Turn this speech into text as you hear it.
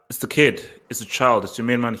It's the kid. It's the child. It's your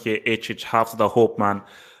main man here, HH, half to the hope, man.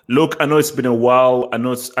 Look, I know it's been a while. I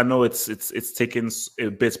know it's taken a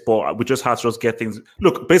bit, but we just had to just get things.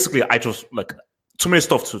 Look, basically, I just like too much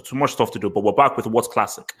stuff to do. But we're back with What's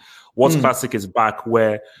Classic. What's Classic is back,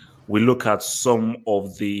 where we look at some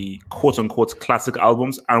of the quote unquote classic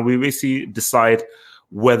albums, and we basically decide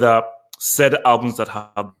whether said albums that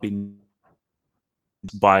have been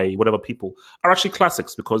by whatever people are actually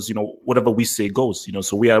classics, because whatever we say goes.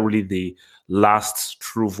 So we are really the last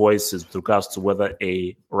true voices with regards to whether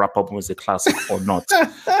a rap album is a classic or not.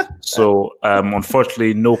 So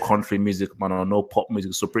unfortunately, no country music, man, or no pop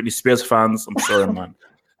music. So Britney Spears fans, I'm sorry, man,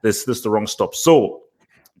 this is the wrong stop. So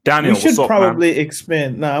Daniel, we should what's up, probably man?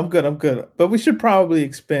 expand. No, I'm good, but we should probably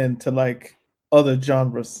expand to like other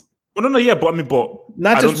genres. Well, no, yeah, but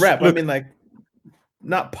not I just don't rap. look, I mean, like,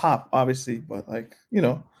 not pop, obviously, but like,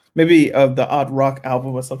 maybe the odd rock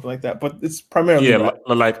album or something like that. But it's primarily yeah, rap.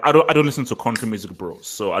 like I don't listen to country music, bro.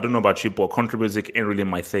 So I don't know about you, but country music ain't really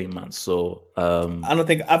my thing, man. So I don't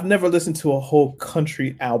think I've never listened to a whole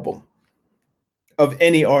country album of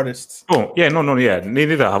any artists. oh yeah, no, yeah,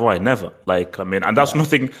 neither have I. Never. Like, I mean, and that's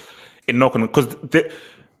nothing in knocking, because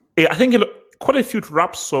I think quite a few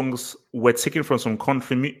rap songs were taken from some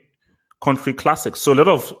country classics. So a lot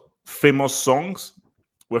of famous songs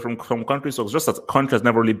were from country songs. Just that country has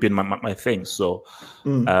never really been my thing. So,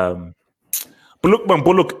 but look, man,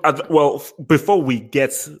 well, before we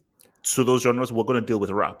get to those genres, we're going to deal with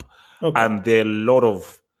rap, and there are a lot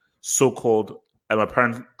of so-called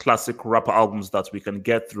apparent classic rap albums that we can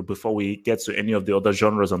get through before we get to any of the other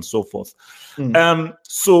genres and so forth.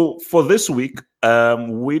 So for this week,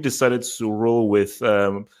 we decided to roll with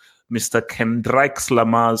Mr. Kendrick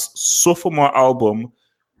Lamar's sophomore album,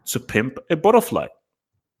 To Pimp a Butterfly.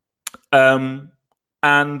 And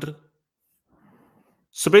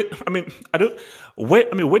so, I mean,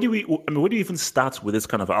 where do you even start with this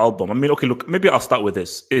kind of album? I mean, okay, look, maybe I'll start with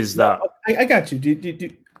this. I got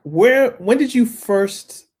you. When did you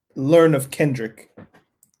first learn of Kendrick?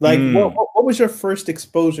 Like, what was your first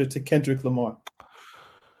exposure to Kendrick Lamar?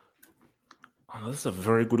 Oh, that's a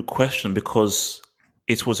very good question, because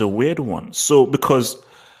it was a weird one. So, because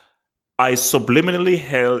I subliminally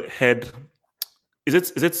had is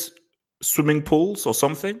it Swimming Pools or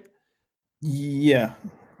something? Yeah,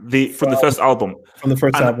 from the first album. From the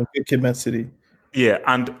first album, Kid, Mad City. Yeah,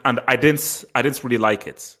 and I didn't really like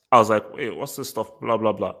it. I was like, wait, what's this stuff? Blah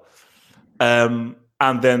blah blah. And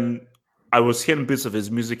then I was hearing bits of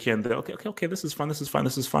his music here and there. Okay, this is fine.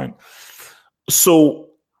 So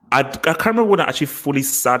I can't remember when I actually fully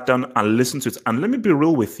sat down and listened to it. And let me be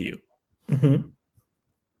real with you. I'm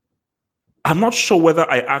not sure whether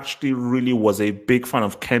I actually really was a big fan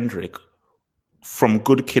of Kendrick from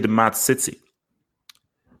Good Kid, Mad City.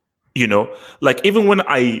 Like, even when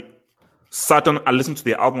I sat down and listened to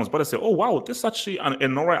the albums, but I said, oh wow, this is actually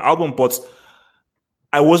an alright album, but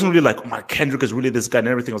I wasn't really like, oh my, Kendrick is really this guy and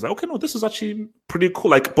everything. I was like, okay, no, this is actually pretty cool.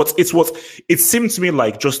 Like, but it seemed to me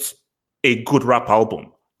like just a good rap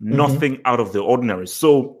album, nothing out of the ordinary.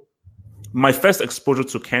 So my first exposure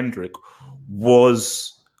to Kendrick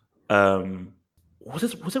was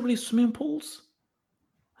it really Swimming Pools?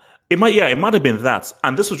 It might have been that.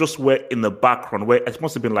 And this was just where in the background, where it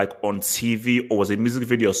must have been like on TV or was a music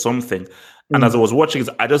video or something. And as I was watching it,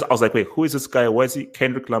 I was like, wait, who is this guy? Where is he?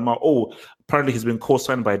 Kendrick Lamar. Oh, apparently he's been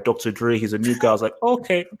co-signed by Dr. Dre. He's a new guy. I was like,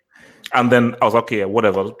 okay. And then I was like, okay, yeah,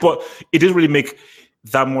 whatever. But it didn't really make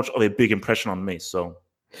that much of a big impression on me. So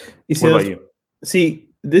what about you? See,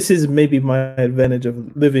 this is maybe my advantage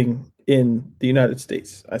of living in the United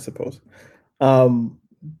States, I suppose.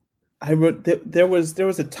 There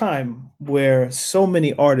was a time where so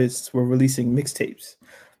many artists were releasing mixtapes.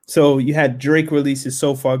 So you had Drake releases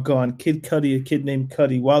So Far Gone, Kid Cudi, A Kid Named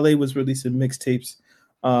Cudi, Wale was releasing mixtapes,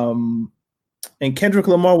 and Kendrick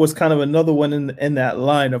Lamar was kind of another one in that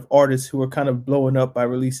line of artists who were kind of blowing up by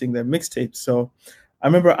releasing their mixtapes. So I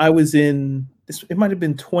remember I was in this; it might have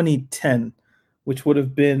been 2010, which would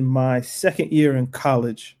have been my second year in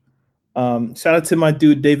college. Shout out to my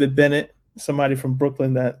dude David Bennett, somebody from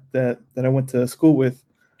Brooklyn that I went to school with.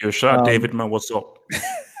 Yo, shout out David, man. What's up?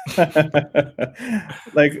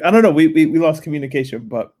 Like, I don't know, we lost communication,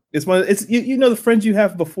 but it's the friends you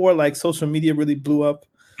have before like social media really blew up.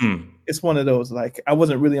 It's one of those. Like, I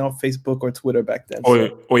wasn't really on Facebook or Twitter back then.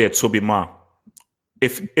 Oh yeah, Toby Ma.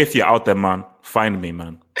 If you're out there, man, find me,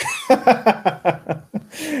 man.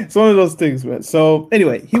 It's one of those things, man. So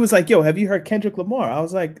anyway, he was like, yo, have you heard Kendrick Lamar? I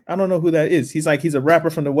was like, I don't know who that is. He's like, he's a rapper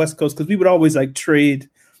from the West Coast, because we would always like trade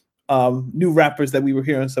new rappers that we were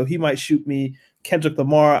hearing. So he might shoot me Kendrick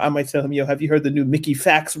Lamar. I might tell him, yo, have you heard the new Mickey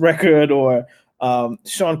Fax record? Or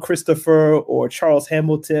Sean Christopher or Charles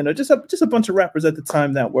Hamilton, or just a bunch of rappers at the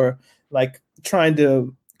time that were like trying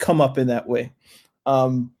to come up in that way.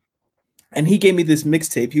 And he gave me this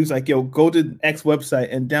mixtape. He was like, yo, go to X website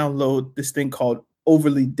and download this thing called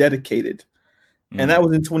Overly Dedicated. And that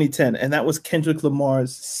was in 2010. And that was Kendrick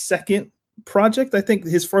Lamar's second project. I think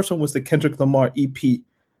his first one was the Kendrick Lamar EP.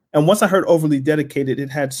 And once I heard Overly Dedicated, it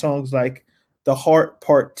had songs like The Heart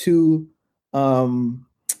Part 2.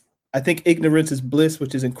 I think Ignorance is Bliss,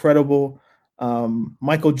 which is incredible.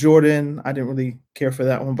 Michael Jordan, I didn't really care for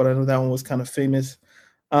that one, but I know that one was kind of famous.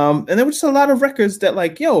 And there were just a lot of records that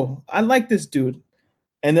like, yo, I like this dude.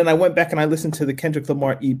 And then I went back and I listened to the Kendrick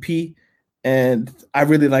Lamar EP, and I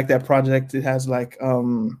really like that project. It has like,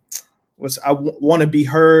 Want to Be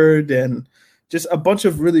Heard, and just a bunch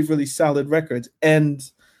of really, really solid records. And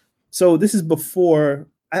so this is before,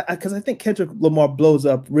 because I think Kendrick Lamar blows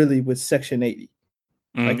up really with Section 80.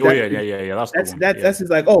 Like That's just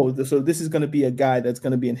like, oh, so this is going to be a guy that's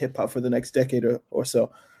going to be in hip hop for the next decade or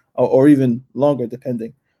so, or even longer,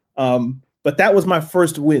 depending. But that was my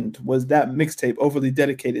first wind, was that mixtape, Overly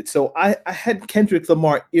Dedicated. So I had Kendrick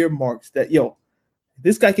Lamar earmarked that, yo,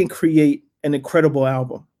 this guy can create an incredible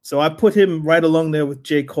album. So I put him right along there with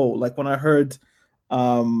J. Cole. Like when I heard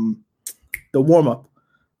the warm up,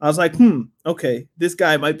 I was like, okay, this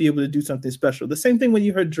guy might be able to do something special. The same thing when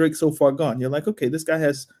you heard Drake So Far Gone. You're like, okay, this guy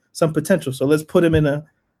has some potential. So let's put him in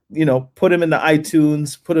put him in the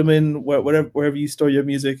iTunes, put him in wherever you store your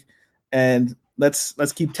music, and let's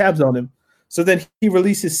keep tabs on him. So then he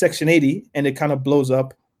releases Section 80, and it kind of blows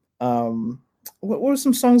up. What were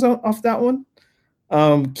some songs off that one?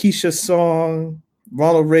 Keisha's song,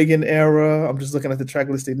 Ronald Reagan era. I'm just looking at the track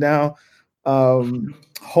listing now.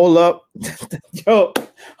 Hold Up. Yo,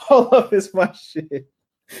 Hold Up is my shit.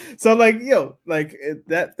 So like, yo, like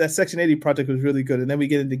that Section 80 project was really good. And then we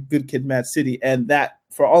get into Good Kid, Mad City, and that,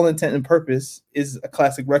 for all intent and purpose, is a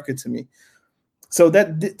classic record to me. So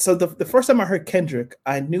the first time I heard Kendrick,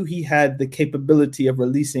 I knew he had the capability of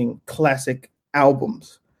releasing classic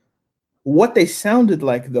albums. What they sounded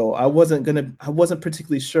like, though, I wasn't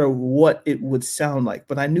particularly sure what it would sound like,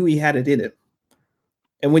 but I knew he had it in him.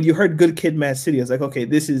 And when you heard Good Kid, Mad City, I was like, okay,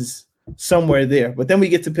 this is somewhere there. But then we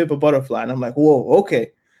get to Pimp a Butterfly, and I'm like, whoa,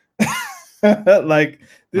 okay. Like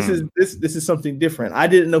this is something different. I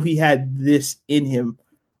didn't know he had this in him,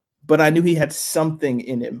 but I knew he had something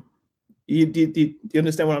in him. Do you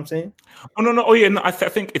understand what I'm saying? Oh no. Oh yeah, no, I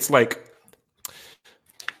think it's like,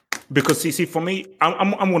 because you see, for me,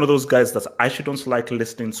 I'm one of those guys that I actually don't like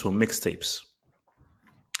listening to mixtapes.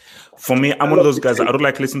 For me, I'm one of those guys that I don't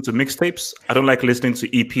like listening to mixtapes. I don't like listening to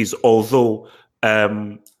EPs, although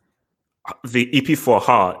the EP for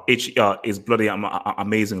her, HR, is bloody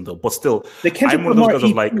amazing though. But still, the Kendrick Lamar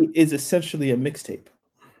EP is essentially a mixtape.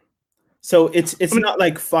 So it's not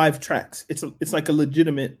like 5 tracks. It's like a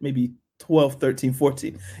legitimate maybe 12, 13,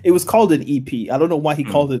 14. It was called an EP. I don't know why he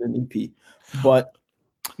called it an EP, but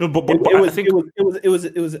no, but it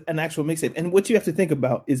was an actual mixtape. And what you have to think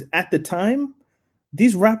about is, at the time,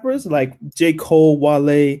 these rappers like J. Cole,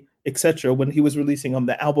 Wale, etc., when he was releasing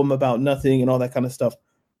the album About Nothing and all that kind of stuff,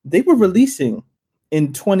 they were releasing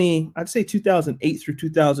in 2008 through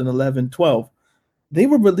 2011, 12. They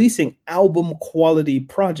were releasing album quality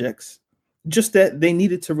projects, just that they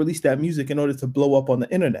needed to release that music in order to blow up on the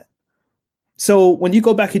internet. So when you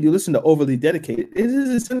go back and you listen to Overly Dedicated,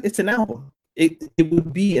 it's an album. It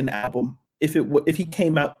would be an album if he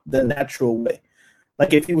came out the natural way.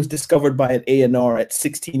 Like if he was discovered by an A&R at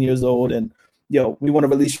 16 years old and, yo, we want to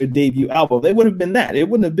release your debut album, it would have been that. It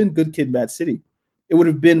wouldn't have been Good Kid, Mad City. It would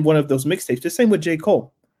have been one of those mixtapes. The same with J.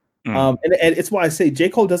 Cole. And it's why I say J.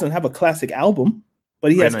 Cole doesn't have a classic album,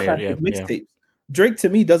 but he has classic mixtapes. Yeah. Drake, to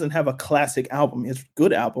me, doesn't have a classic album. He has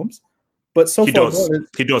good albums, but he does.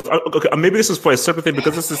 Okay, maybe this is for a separate thing,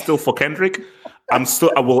 because this is still for Kendrick.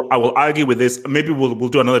 I will argue with this. Maybe we'll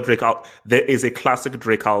do another Drake out. There is a classic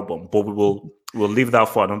Drake album, but we'll leave that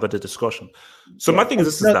for another discussion. So my thing is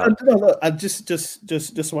just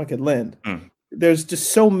so I can land. There's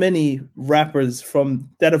just so many rappers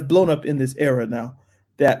that have blown up in this era now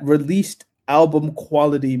that released album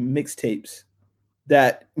quality mixtapes.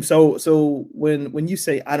 So when you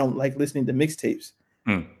say I don't like listening to mixtapes,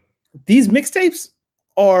 these mixtapes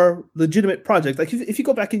are legitimate projects. Like if you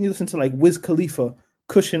go back and you listen to like Wiz Khalifa,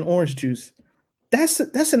 Kush and Orange Juice, that's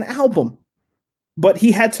an album. But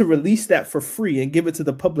he had to release that for free and give it to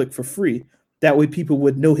the public for free. That way people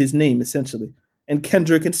would know his name, essentially. And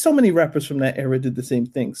Kendrick and so many rappers from that era did the same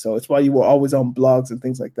thing. So it's why you were always on blogs and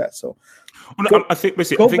things like that. So I think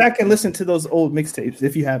go back and listen to those old mixtapes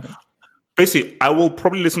if you haven't. basically, I will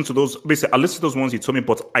probably listen to those. Basically, I'll listen to those ones you told me,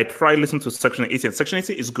 but I try listen to Section 80. And Section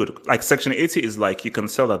 80 is good. Like Section 80 is like you can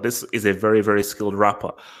tell that this is a very, very skilled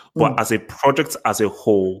rapper. But as a project as a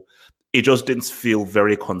whole, it just didn't feel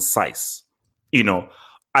very concise. You know,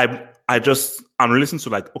 I'm listening to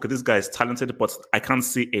like, okay, this guy is talented, but I can't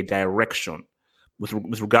see a direction with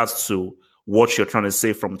regards to what you're trying to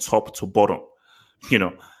say from top to bottom. You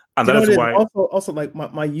know, and that is why also like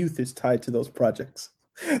my youth is tied to those projects.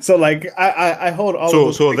 So like I hold all of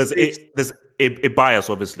those. So there's a bias,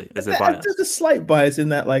 obviously. There's a bias. There's a slight bias in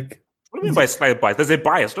that, like. What do you mean by slight bias? There's a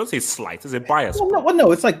bias. Don't say slight. There's a bias. Well,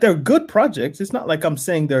 no, it's like they're good projects. It's not like I'm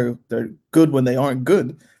saying they're good when they aren't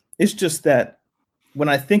good. It's just that when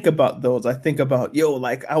I think about those, I think about, yo,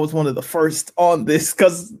 like I was one of the first on this,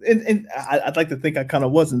 because I'd like to think I kind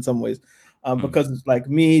of was in some ways, because like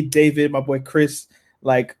me, David, my boy Chris,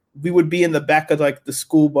 like we would be in the back of like the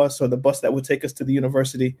school bus or the bus that would take us to the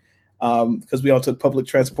university, because we all took public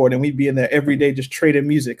transport, and we'd be in there every day just trading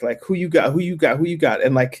music, like who you got,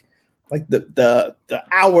 and like the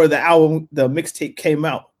hour the mixtape came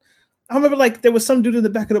out. I remember like there was some dude in the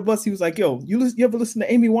back of the bus. He was like, "Yo, you ever listen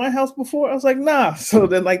to Amy Winehouse before?" I was like, "Nah." So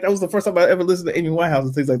then like that was the first time I ever listened to Amy Winehouse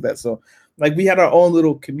and things like that. So like we had our own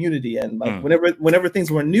little community, and like whenever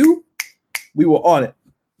things were new, we were on it.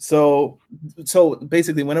 So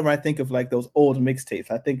basically, whenever I think of like those old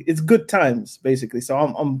mixtapes, I think it's good times basically. So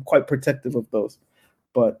I'm quite protective of those.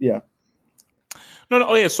 But yeah. No.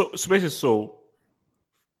 Oh yeah. So basically, so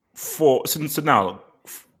now,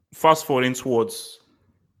 fast forwarding towards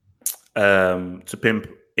To Pimp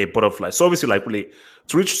a Butterfly. So obviously, like really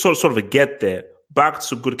to reach sort of a get there, back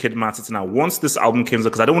to Good Kid, Mad City. Now, once this album came,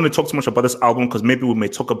 because I don't want to talk too much about this album, because maybe we may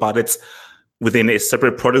talk about it within a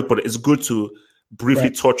separate product, but it's good to briefly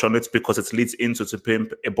touch on it because it leads into To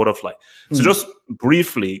Pimp a Butterfly. So just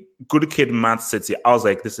briefly, Good Kid, Mad City. I was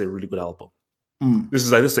like, this is a really good album. This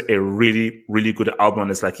is a really, really good album.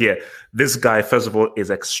 And it's like, yeah, this guy, first of all, is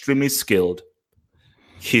extremely skilled.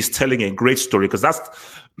 He's telling a great story,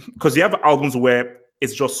 because you have albums where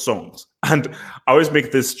it's just songs. And I always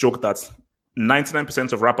make this joke that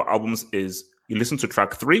 99% of rapper albums is you listen to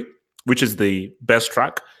track 3, which is the best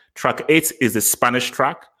track. Track 8 is the Spanish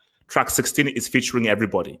track. Track 16 is featuring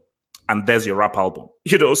everybody. And there's your rap album.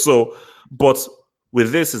 You know, so, but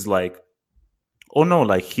with this is like, oh no,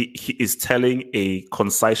 like he is telling a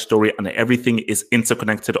concise story and everything is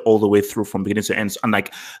interconnected all the way through from beginning to end. And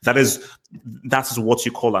like that's what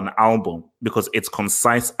you call an album, because it's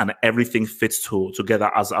concise and everything fits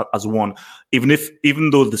together as one. Even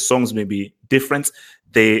though the songs may be different,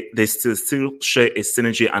 they still share a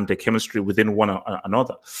synergy and a chemistry within one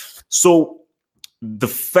another. So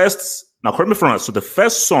now correct me if I'm wrong, so the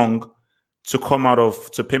first song to come out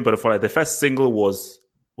of To Pimp a Butterfly, the first single was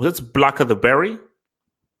it Blacker the Berry?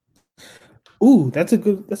 Ooh, that's a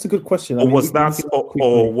good question. Or was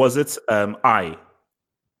it I?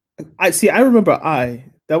 I remember I.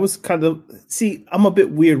 That was kind of, I'm a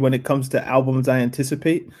bit weird when it comes to albums I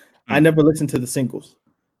anticipate. I never listen to the singles.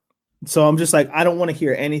 So I'm just like, I don't want to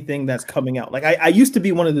hear anything that's coming out. Like I used to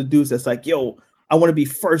be one of the dudes that's like, yo, I want to be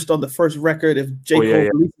first on the first record if J. Cole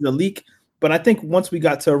releases a leak. But I think once we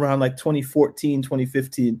got to around like 2014,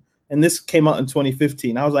 2015, and this came out in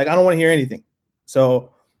 2015, I was like, I don't want to hear anything.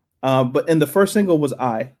 So, but the first single was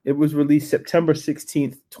I. It was released September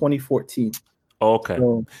 16th, 2014. Okay.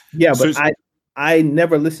 So, yeah, but I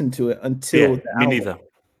never listened to it until the album. Me neither.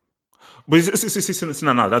 But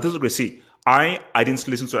no, that is great. See, I didn't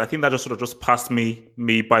listen to it. I think that just sort of just passed me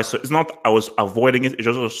by. So it's not I was avoiding it. It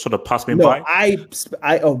just sort of passed me by. I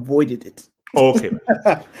avoided it. Okay.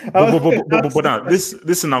 but now this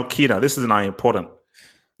is now key. Now this is now important.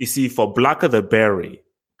 You see, for Blacker the Berry,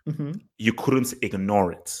 you couldn't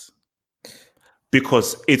ignore it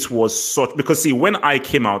because it was because see, when I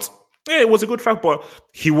came out, it was a good track, but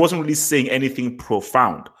he wasn't really saying anything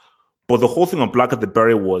profound. But the whole thing on Blacker the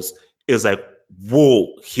Berry is like, whoa,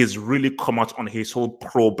 he's really come out on his whole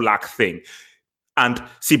pro-black thing. And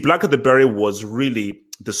see, Blacker the Berry was really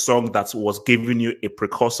the song that was giving you a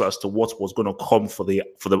precursor as to what was going to come for the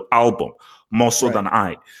album, more so than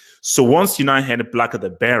I. So once you now heard Blacker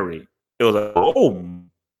the Berry, it was like,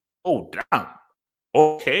 oh, damn.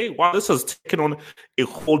 Okay, wow, this has taken on a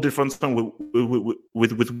whole different song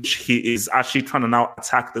with which he is actually trying to now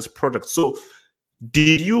attack this product. So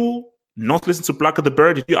did you not listen to Blacker the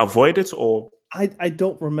Berry? Did you avoid it, or? I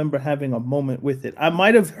don't remember having a moment with it. I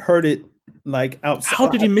might have heard it like outside. How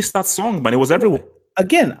did you miss that song, man? It was everywhere.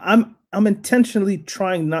 Again, I'm intentionally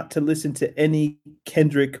trying not to listen to any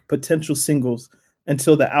Kendrick potential singles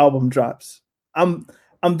until the album drops. I'm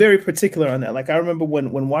very particular on that. Like I remember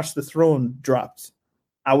when Watch the Throne dropped,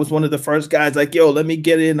 I was one of the first guys like, yo, let me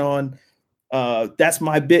get in on That's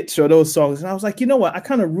My Bitch or those songs. And I was like, you know what? I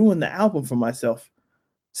kind of ruined the album for myself.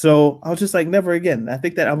 So I was just like, never again. I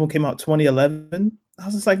think that album came out 2011. I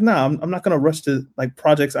was just like, nah, I'm not gonna rush to like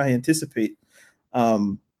projects I anticipate.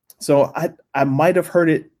 So I might have heard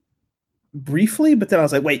it briefly, but then I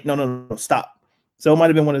was like, wait, no, stop. So it might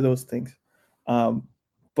have been one of those things.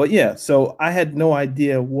 But yeah, so I had no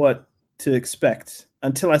idea what to expect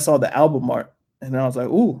until I saw the album art, and I was like,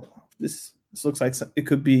 ooh, this looks like it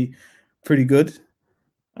could be pretty good.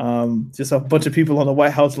 Just a bunch of people on the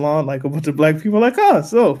White House lawn, like a bunch of black people, like, oh,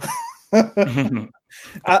 so.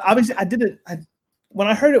 Obviously, I didn't. When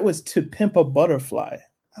I heard it was To Pimp a Butterfly,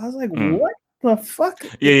 I was like, what the fuck?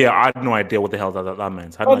 Yeah, I had no idea what the hell that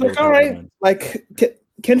meant. I was like, all right, like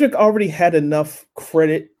Kendrick already had enough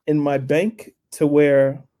credit in my bank to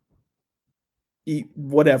where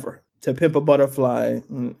whatever, To Pimp a Butterfly,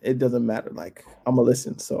 it doesn't matter. Like, I'm gonna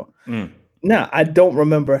listen. So now I don't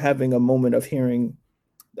remember having a moment of hearing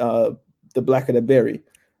the Black of the Berry.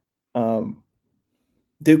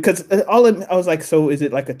 Dude, because I was like, so is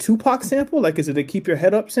it like a Tupac sample? Like, is it a Keep Your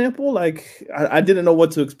Head Up sample? Like, I didn't know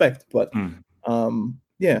what to expect, but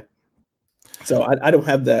yeah. So I don't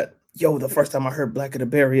have that. Yo, the first time I heard Black of the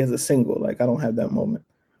Berry as a single, like, I don't have that moment.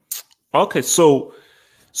 Okay, so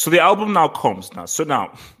the album now comes now. So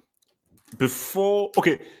now, before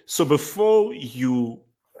you,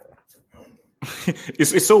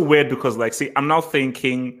 it's so weird because, like, see, I'm now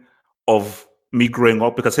thinking of me growing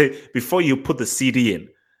up because, hey, before you put the CD in,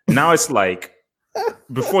 now it's like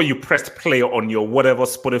before you pressed play on your whatever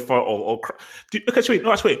Spotify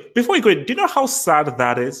wait, before you go in, do you know how sad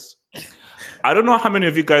that is? I don't know how many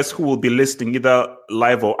of you guys who will be listening either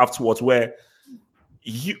live or afterwards, where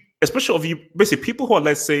you, especially of you, basically people who are,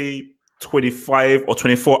 let's say, 25 or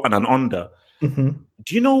 24 and under, do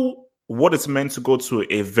you know what it's meant to go to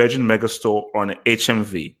a Virgin Megastore or an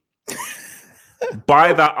HMV?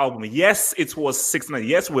 Buy that album. Yes, it was $6.99.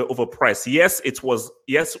 Yes, we're overpriced. Yes, it was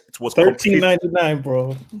 $13.99,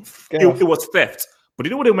 bro. It was theft. But you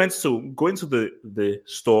know what it meant to go into the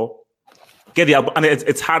store, get the album, and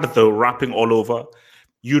it's had the wrapping all over.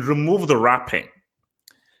 You'd remove the wrapping,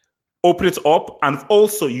 open it up, and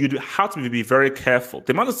also you'd have to be very careful.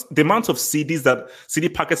 The amount of CD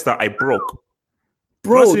packets that I broke.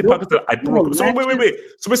 Bro, CD packets that I broke. So wait.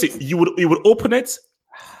 So basically, you would open it.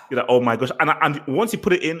 You're like, oh my gosh. And once you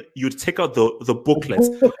put it in, you'd take out the booklet.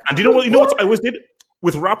 And you know what I always did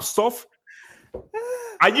with rap stuff?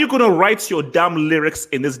 Are you gonna write your damn lyrics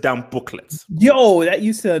in this damn booklet? Yo, that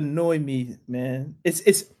used to annoy me, man.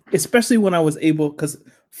 It's especially when I was able, because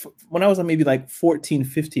when I was maybe like 14,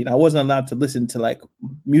 15, I wasn't allowed to listen to like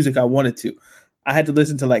music I wanted to. I had to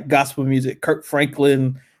listen to like gospel music, Kirk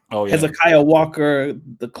Franklin, Hezekiah Walker,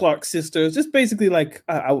 the Clark sisters, just basically like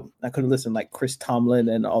I could have listened like Chris Tomlin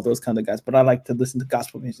and all those kind of guys, but I like to listen to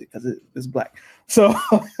gospel music because it's black. So,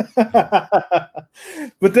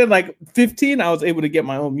 but then like 15, I was able to get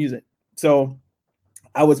my own music. So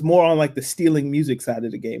I was more on like the stealing music side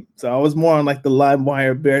of the game. So I was more on like the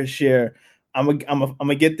LimeWire, BearShare. I'm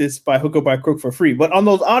gonna get this by hook or by crook for free. But on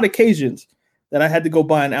those odd occasions that I had to go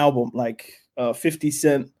buy an album, like 50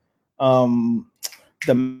 Cent,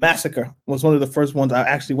 The Massacre was one of the first ones I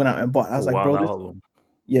actually went out and bought. I was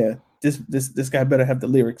this guy better have the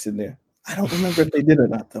lyrics in there. I don't remember if they did or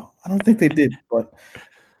not though. I don't think they did, but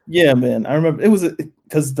yeah, man, I remember it was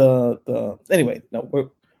because anyway.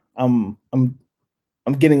 No, I'm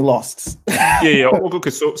getting lost. yeah. Okay.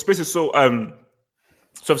 So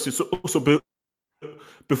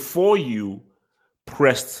before you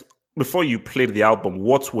played the album,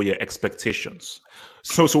 what were your expectations?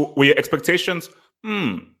 So were your expectations?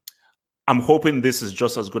 I'm hoping this is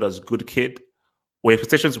just as good as Good Kid. Were your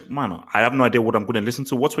expectations, man, I have no idea what I'm going to listen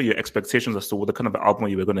to. What were your expectations as to what the kind of album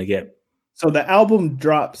you were going to get? So the album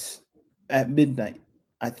drops at midnight,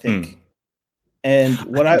 I think. And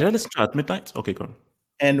what did I listen to at midnight? Okay, go on.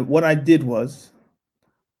 And what I did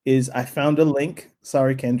is I found a link.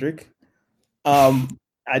 Sorry, Kendrick. I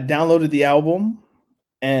downloaded the album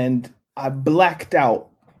and I blacked out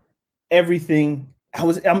everything.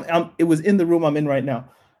 It was in the room I'm in right now.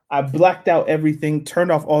 I blacked out everything,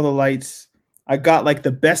 turned off all the lights. I got like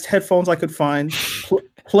the best headphones I could find,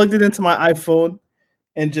 plugged it into my iPhone,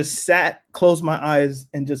 and just closed my eyes,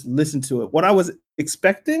 and just listened to it. What I was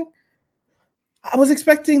expecting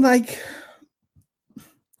like,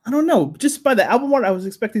 I don't know, just by the album art, I was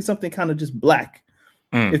expecting something kind of just black,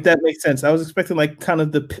 if that makes sense. I was expecting like kind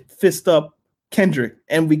of the fist up Kendrick,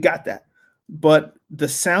 and we got that. But the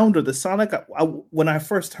sound or the sonic, when I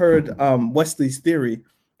first heard Wesley's Theory,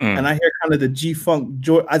 and I hear kind of the G-Funk.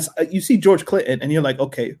 You see George Clinton, and you're like,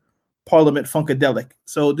 okay, Parliament Funkadelic.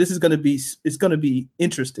 So this is it's gonna be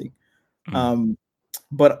interesting.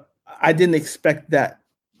 But I didn't expect that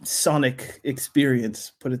sonic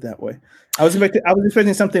experience, put it that way. I was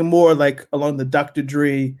expecting something more like along the Dr.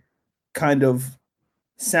 Dre kind of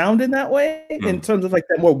sound in that way, in terms of like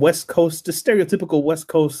that more West Coast, the stereotypical West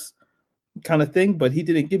Coast kind of thing. But he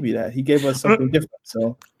didn't give me that. He gave us something different.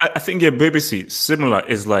 So I think BBC similar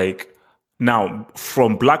is like, now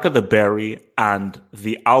from Blacker the Berry and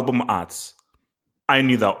the album arts, I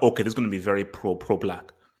knew that okay, this is going to be very pro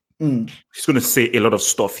black. He's going to say a lot of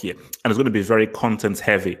stuff here, and it's going to be very content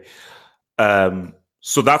heavy.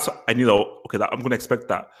 So that's, I knew that okay, that I'm going to expect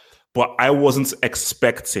that, but I wasn't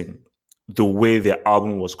expecting the way the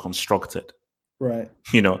album was constructed. Right.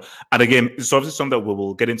 You know, and again, it's obviously something that we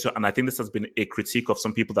will get into, and I think this has been a critique of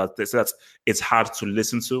some people that they say that it's hard to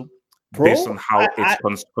listen to based on how it's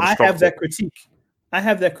constructed. I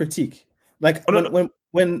have that critique. Like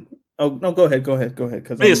when oh no, go ahead.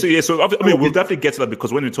 Because so I mean, we'll definitely get to that,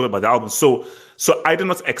 because when we talk about the album, so I did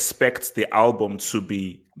not expect the album to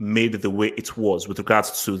be made the way it was with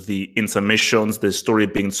regards to the intermissions, the story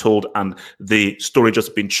being told, and the story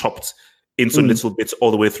just being chopped into little bits all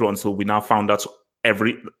the way through until we now found out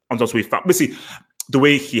basically the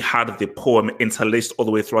way he had the poem interlaced all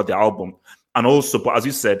the way throughout the album, and also, but as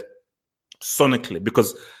you said, sonically,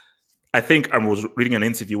 because I think I was reading an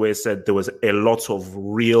interview where it said there was a lot of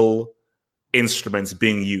real instruments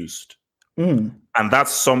being used. And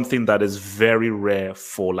that's something that is very rare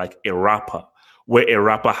for like a rapper, where a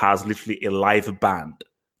rapper has literally a live band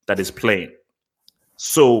that is playing.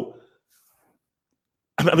 So,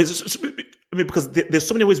 I mean because there's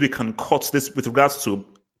so many ways we can cut this with regards to,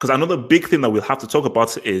 because another big thing that we'll have to talk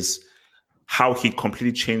about is how he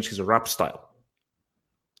completely changed his rap style.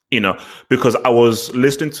 You know, because I was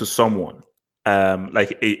listening to someone,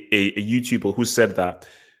 like a YouTuber who said that,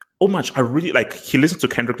 oh my, I really like, he listened to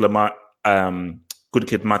Kendrick Lamar, Good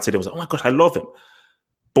Kid, Mad City. I was like, oh my gosh, I love him.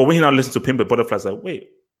 But when he now listened to Pimp a Butterfly, I was like, wait,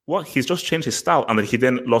 what? He's just changed his style. And then he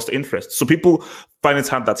then lost interest. So people find it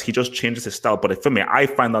hard that he just changes his style. But for me, I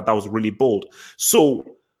find that was really bold.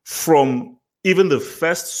 So from even the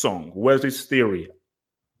first song, Wesley's Theory,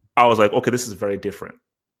 I was like, okay, this is very different.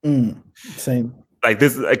 Same. Like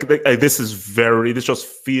this, this just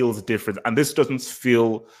feels different, and this doesn't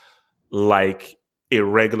feel like a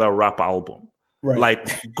regular rap album. Right.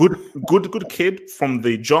 Like good Kid from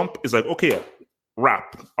the jump is like, okay,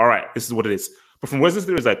 rap, all right, this is what it is. But from Wesley's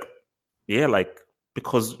Theory is like, yeah, like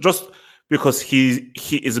because he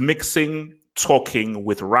is mixing talking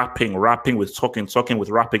with rapping with talking with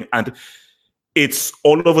rapping, and it's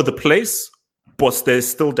all over the place, but there's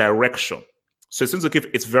still direction. So it seems like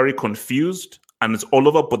it's very confused and it's all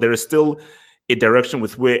over, but there is still a direction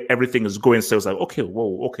with where everything is going. So it's like, okay,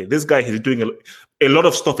 whoa, okay, this guy is doing a lot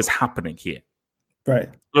of stuff is happening here. Right.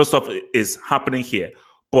 A lot of stuff is happening here.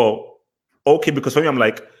 But okay, because for me, I'm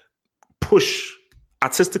like,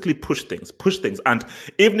 artistically push things. And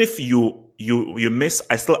even if you miss,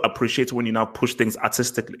 I still appreciate when you now push things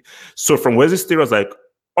artistically. So from Wesley's Theory, I was like,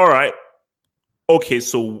 all right, okay,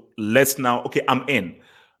 so let's now, okay, I'm in.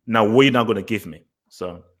 Now, what are you now going to give me?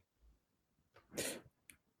 So,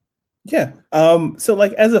 yeah. So,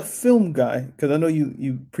 like, as a film guy, because I know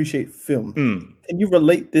you appreciate film, can you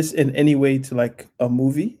relate this in any way to like a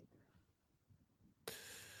movie?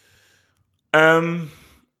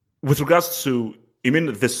 With regards to, you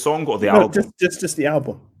mean the song or the album? Just the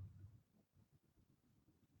album.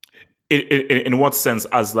 In what sense?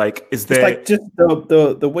 As like, is there like just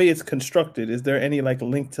the way it's constructed? Is there any like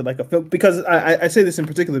link to like a film? Because I say this in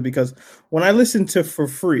particular because when I listen to For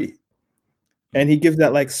Free, and he gives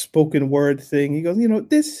that like spoken word thing, he goes, you know,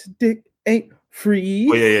 this dick ain't free.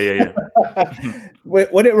 Oh, yeah.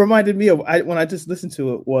 What it reminded me of, when I just listened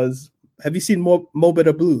to it was, have you seen Mo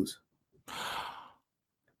Better Blues?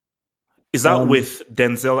 Is that with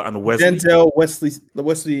Denzel and Wesley? Denzel, Wesley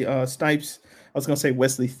Snipes. I was gonna say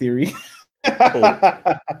Wesley Theory.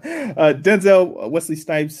 Denzel, Wesley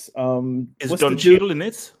Snipes. Is Don Cheadle in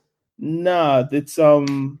it? Nah, it's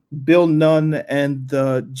Bill Nunn and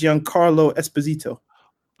Giancarlo Esposito.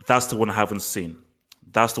 That's the one I haven't seen. Seen.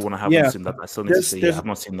 That I still need to see. I have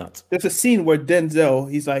not seen that. There's a scene where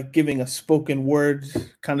Denzel, he's like giving a spoken word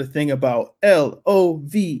kind of thing about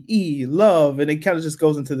LOVE, love, and it kind of just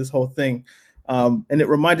goes into this whole thing. And it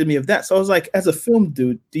reminded me of that. So I was like, as a film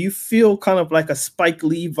dude, do you feel kind of like a Spike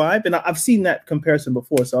Lee vibe? And I've seen that comparison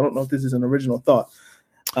before, so I don't know if this is an original thought.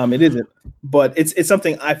 It isn't, but it's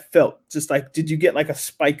something I felt. Just like, did you get like a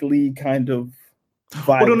Spike Lee kind of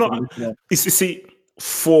vibe? No. You see,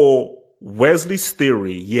 for Wesley's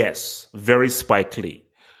Theory, yes, very Spike Lee.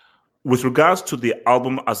 With regards to the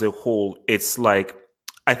album as a whole, it's like,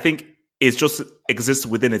 I think it just exists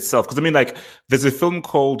within itself. Because I mean, like, there's a film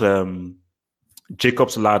called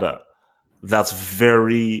Jacob's Ladder that's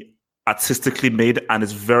very artistically made and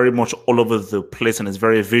it's very much all over the place and it's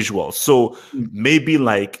very visual. So maybe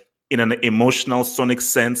like in an emotional sonic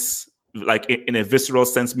sense, like in a visceral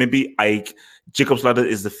sense, maybe like Jacob's Ladder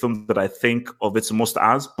is the film that I think of it most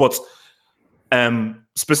as. But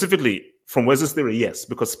specifically from Wesley's Theory, yes,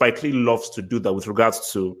 because Spike Lee loves to do that with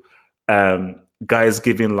regards to guys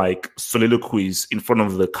giving like soliloquies in front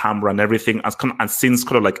of the camera and everything, and scenes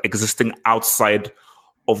kind of like existing outside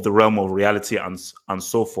of the realm of reality and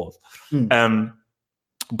so forth.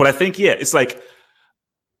 But I think, yeah, it's like,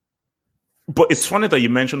 but it's funny that you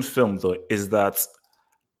mentioned film though, is that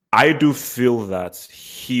I do feel that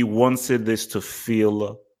he wanted this to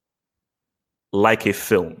feel like a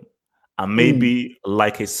film and maybe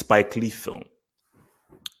like a Spike Lee film,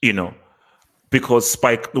 you know, because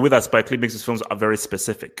the way that Spike Lee makes his films are very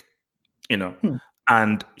specific, you know,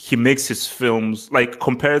 and he makes his films like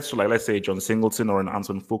compared to like, let's say John Singleton or an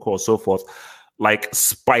Anton Fuqua or so forth, like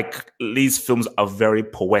Spike Lee's films are very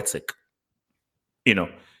poetic, you know,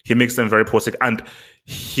 he makes them very poetic and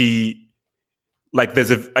he, like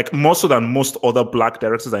there's like more so than most other Black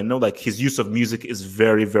directors I know, like his use of music is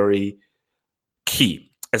very, very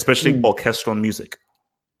key, especially orchestral music.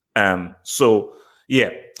 So yeah,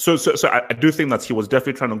 so I do think that he was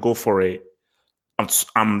definitely trying to go for a.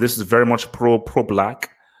 This is very much pro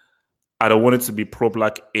Black. I don't want it to be pro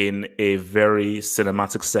Black in a very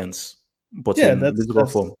cinematic sense, but yeah, in musical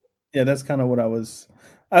form. Yeah, that's kind of what I was.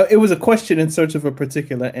 It was a question in search of a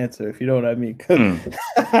particular answer, if you know what I mean.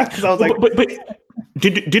 Because I was like, but do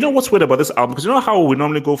you know what's weird about this album? Because you know how we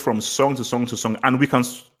normally go from song to song to song, and we can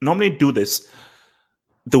normally do this.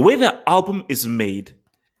 The way the album is made,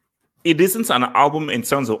 it isn't an album in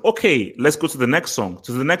terms of, okay, let's go to the next song,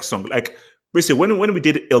 Like basically, when we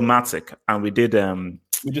did Illmatic and we did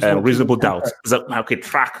Reasonable Doubt, it's like, okay,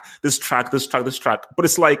 this track. But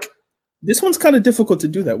it's like, this one's kind of difficult to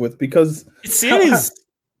do that with because it is.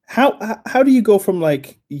 How do you go from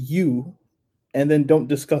like you and then don't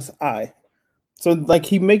discuss I? So like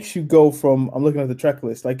he makes you go from, I'm looking at the track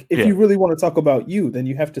list, like if you really want to talk about you, then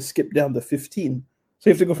you have to skip down to 15. So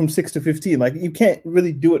you have to go from 6 to 15. Like you can't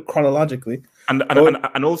really do it chronologically.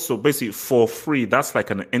 And also basically for free, that's like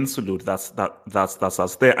an interlude that's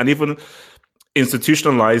there. And even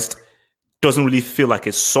institutionalized doesn't really feel like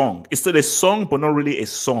a song. It's still a song, but not really a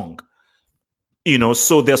song. You know,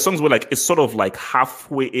 so there are songs where like it's sort of like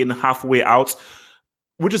halfway in, halfway out,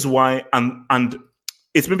 which is why and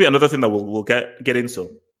it's maybe another thing that we'll get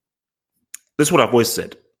into. This is what I've always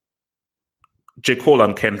said. J. Cole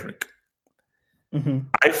and Kendrick.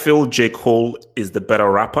 I feel J. Cole is the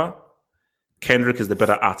better rapper. Kendrick is the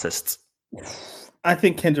better artist. I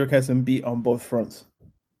think Kendrick has him beat on both fronts.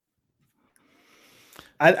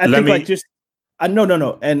 I think like just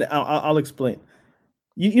no, and I'll explain.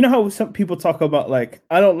 You know how some people talk about like,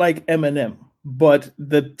 I don't like Eminem, but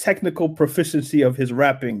the technical proficiency of his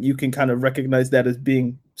rapping, you can kind of recognize that as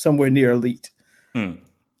being somewhere near elite.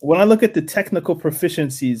 When I look at the technical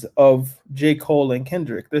proficiencies of J. Cole and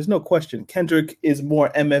Kendrick, there's no question. Kendrick is more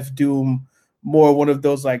MF Doom, more one of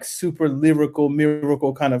those like super lyrical,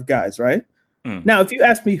 miracle kind of guys, right? Now, if you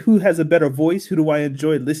ask me who has a better voice, who do I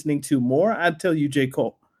enjoy listening to more, I'd tell you J.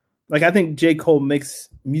 Cole. Like, I think J. Cole makes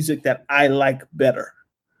music that I like better.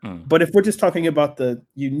 But if we're just talking about the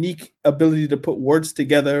unique ability to put words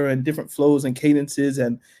together and different flows and cadences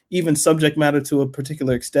and even subject matter to a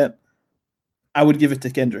particular extent, I would give it to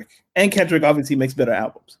Kendrick. And Kendrick obviously makes better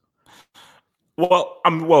albums.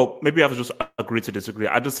 Well, maybe I have to just agree to disagree.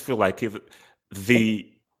 I just feel like if the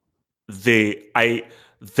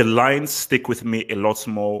lines stick with me a lot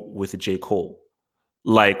more with J. Cole.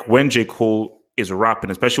 Like when J. Cole is rapping,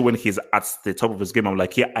 especially when he's at the top of his game, I'm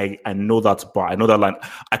like, yeah, I know that bar, I know that line,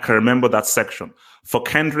 I can remember that section. For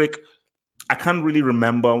Kendrick, I can't really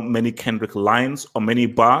remember many Kendrick lines or many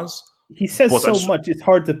bars. He says so much, it's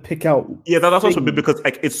hard to pick out. Yeah, that's also because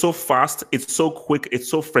like it's so fast, it's so quick, it's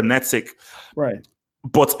so frenetic. Right.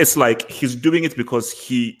 But it's like he's doing it because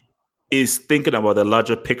he is thinking about the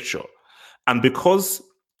larger picture. And because,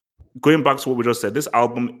 going back to what we just said, this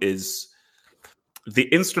album is, the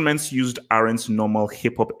instruments used aren't normal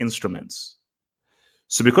hip-hop instruments.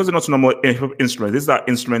 So because they're not normal hip-hop instruments, these are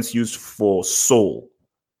instruments used for soul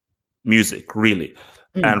music, really.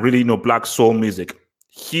 And really, Black soul music.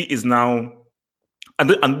 He is now,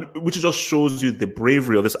 and which just shows you the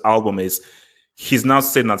bravery of this album is, he's now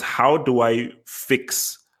saying that how do I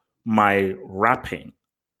fix my rapping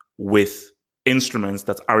with instruments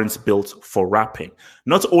that aren't built for rapping.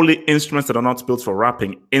 Not only instruments that are not built for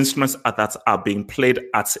rapping, instruments that are being played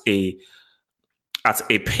at a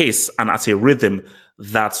pace and at a rhythm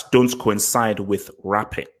that don't coincide with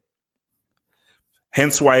rapping.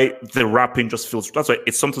 Hence why the rapping just feels, that's why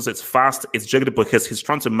it's sometimes it's fast, it's jiggly, because he's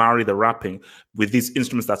trying to marry the rapping with these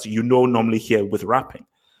instruments that normally hear with rapping.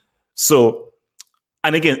 So,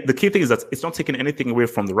 and again, the key thing is that it's not taking anything away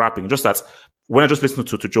from the rapping, just that when I just listen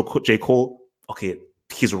to J. Cole, okay,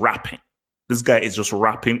 he's rapping. This guy is just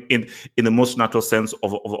rapping in the most natural sense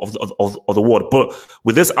of the word. But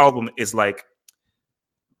with this album, it's like,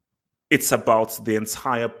 it's about the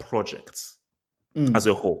entire project as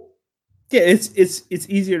a whole. Yeah, it's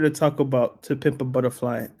easier to talk about To Pimp a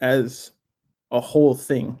Butterfly as a whole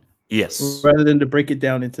thing. Yes. Rather than to break it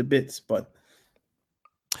down into bits. But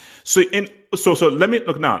so let me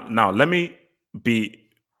look now. Now let me be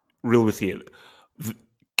real with you.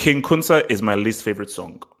 King Kunta is my least favorite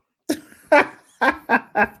song.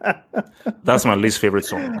 That's my least favorite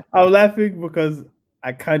song. I'm laughing because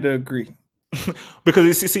I kind of agree. Because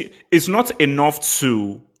you see, it's not enough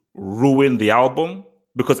to ruin the album,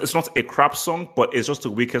 because it's not a crap song, but it's just the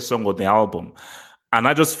weakest song on the album. And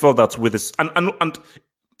I just felt that with this, and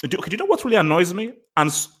do you know what really annoys me?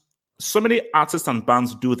 And so many artists and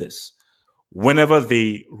bands do this. Whenever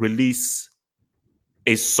they release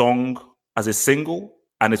a song as a single,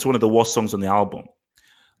 and it's one of the worst songs on the album.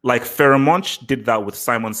 Like Pharoahe Monch did that with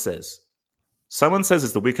Simon Says. Simon Says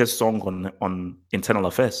is the weakest song on Internal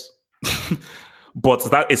Affairs. But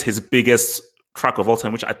that is his biggest track of all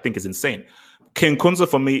time, which I think is insane. King Kunta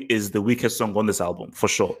for me is the weakest song on this album, for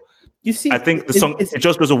sure. You see, I think the song, it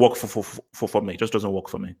just doesn't work for me. It just doesn't work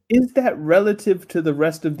for me. Is that relative to the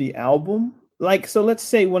rest of the album? Like, so let's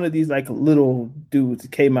say one of these like little dudes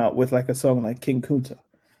came out with like a song like King Kunta.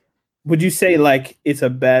 Would you say like it's a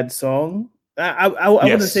bad song? I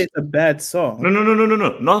wouldn't say it's a bad song.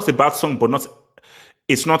 No. Not a bad song, but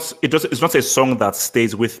it's not a song that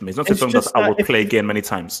stays with me. It's not a song that I will play again many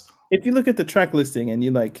times. If you look at the track listing and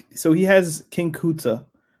you like, so he has King Kunta,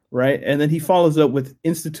 right? And then he follows up with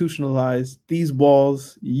Institutionalized, These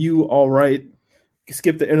Walls, You All Right,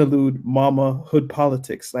 skip the interlude, Mama, Hood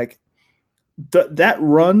Politics. Like that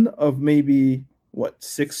run of maybe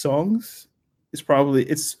 6 songs is probably,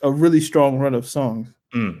 it's a really strong run of songs.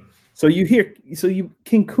 So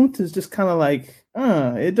King Kunta is just kind of like,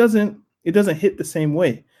 it doesn't hit the same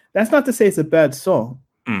way. That's not to say it's a bad song.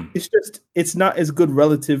 It's just, it's not as good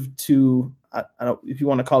relative to, I don't, if you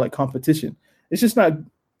want to call it competition. It's just not,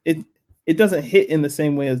 it doesn't hit in the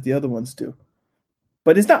same way as the other ones do.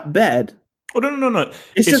 But it's not bad. Oh, no.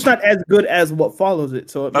 It's just not as good as what follows it.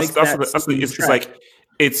 So it's like,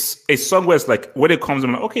 it's a song where it's like, when it comes,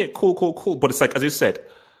 I'm like, okay, cool. But it's like, as you said,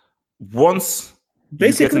 once...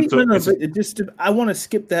 Basically, I want to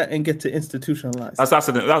skip that and get to Institutionalized.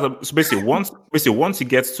 So basically, once you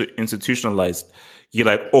get to Institutionalized, you're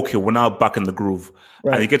like, okay, we're now back in the groove.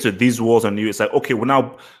 Right. And you get to These Walls on You, it's like, okay, we're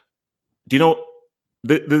now, do you know,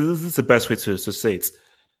 this is the best way to say it.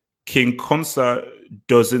 King Kunta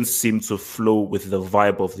doesn't seem to flow with the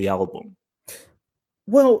vibe of the album.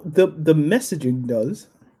 Well, the messaging does.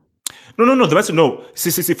 No, the message, no.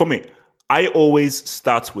 See, for me, I always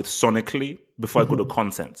start with sonically before I go to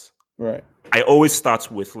content. Right. I always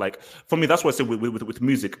start with, like, for me, that's what I say with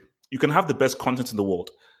music. You can have the best content in the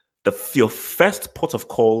world. Your first port of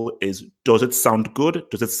call is, does it sound good?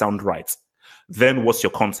 Does it sound right? Then what's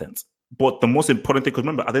your content? But the most important thing, because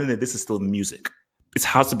remember, at the end of the day, this is still music. It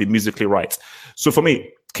has to be musically right. So for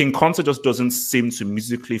me, King Kunta just doesn't seem to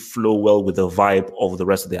musically flow well with the vibe of the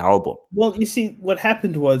rest of the album. Well, you see, what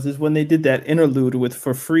happened is when they did that interlude with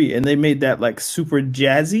For Free and they made that like super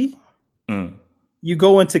jazzy, you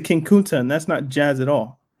go into King Kunta and that's not jazz at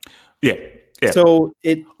all. Yeah. So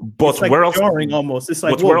it's like where else? Jarring almost. It's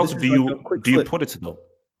like, but where else do you put it though?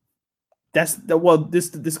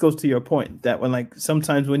 This goes to your point that when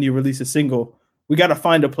sometimes when you release a single, we got to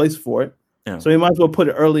find a place for it. Yeah. So you might as well put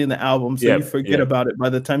it early in the album so you forget about it by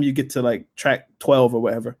the time you get to like track 12 or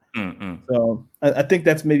whatever. So I think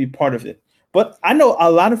that's maybe part of it. But I know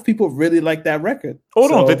a lot of people really like that record. Oh,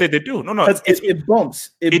 so, no, they do. No. It bumps.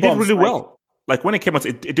 It did really well. Like when it came out,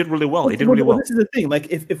 it did really well. It did really well. This is the thing. Like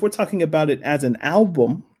if we're talking about it as an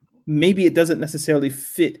album, maybe it doesn't necessarily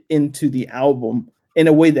fit into the album in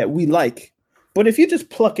a way that we like. But if you just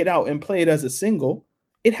pluck it out and play it as a single,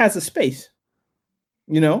 it has a space,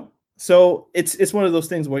 you know? So it's one of those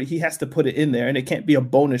things where he has to put it in there and it can't be a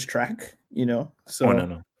bonus track, you know? So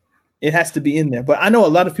no. It has to be in there. But I know a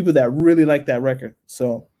lot of people that really like that record.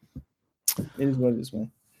 So it is what it is, man.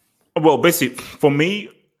 Well, basically, for me,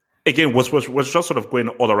 again was just sort of going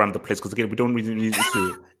all around the place because again we don't really need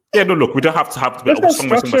to. Yeah, no, look, we don't have to be There's no song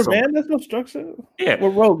by structure, song. man. There's no structure. Yeah, We're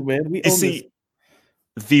rogue, man. We you own see,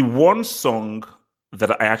 the one song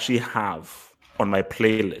that I actually have on my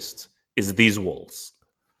playlist is These Walls.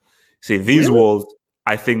 See, These Really? Walls,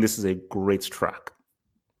 I think this is a great track.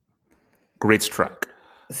 Great track.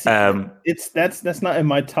 this. It's that's not in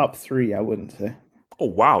my top 3. I wouldn't say. Oh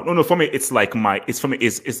wow! No, for me, it's like it's for me,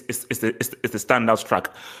 it's the standout track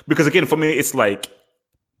because again, for me, it's like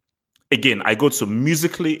again, I go to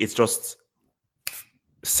musically, it's just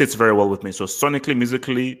sits very well with me. So sonically,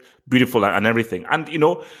 musically, beautiful and everything, and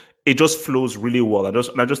it just flows really well. I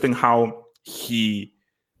just think how he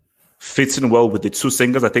fits in well with the two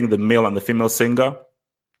singers. I think the male and the female singer.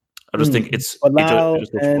 I just think it just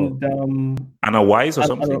and well. Anna Wise or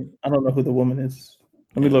something. I don't know who the woman is.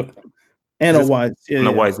 Let me look. Anna Wise.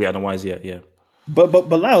 Anna Wise, yeah. But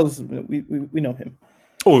Lau's, we know him.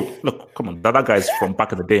 Oh, look, come on. That guy's from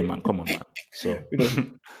back in the day, man. Come on, man. So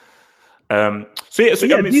so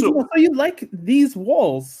you like These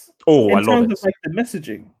Walls. Oh, I love it. In terms of like the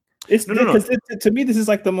messaging. It's because to me this is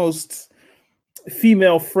like the most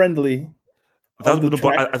female friendly.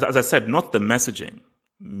 But as I said, not the messaging.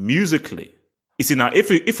 Musically. You see, now if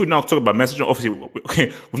we now talk about messaging, obviously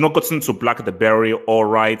we've not gotten to Black the Berry, All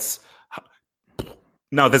Right.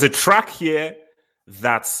 Now there's a track here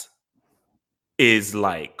that is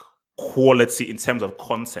like quality in terms of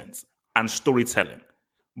content and storytelling,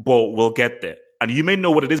 but we'll get there. And you may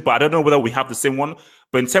know what it is, but I don't know whether we have the same one.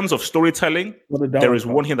 But in terms of storytelling, there is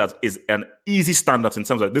one here that is an easy standout in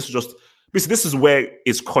terms of this is where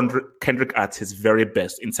is Kendrick at his very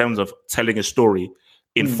best in terms of telling a story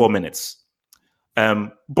in 4 minutes.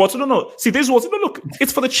 But no. See, this was look.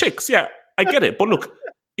 It's for the chicks. Yeah, I get it. But look,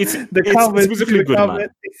 it's musically good, man.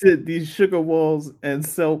 It said these sugar walls and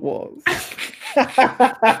cell walls. What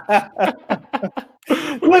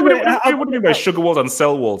do you mean by sugar walls and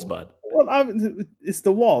cell walls, man? Well, it's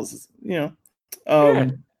the walls,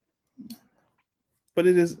 But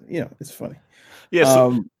it is, it's funny. Yeah.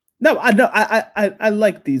 So, no, I know I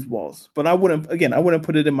like These Walls, but I wouldn't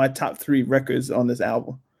put it in my top 3 records on this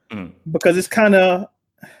album because it's kind of,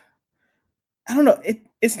 I don't know.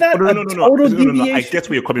 It's not total deviation. I get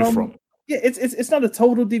where you're coming from. Yeah, it's not a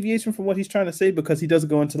total deviation from what he's trying to say because he does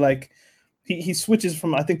go into like he switches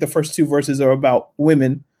from, I think the first 2 verses are about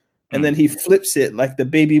women, and then he flips it like the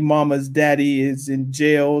baby mama's daddy is in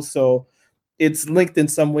jail, so it's linked in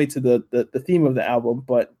some way to the theme of the album.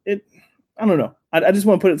 But I don't know. I just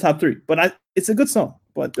want to put it in top 3, but it's a good song.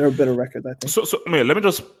 But there are better records, I think. So I'm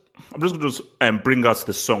just going to bring out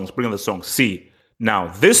the songs. Bring out the songs. See, now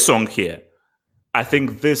this song here, I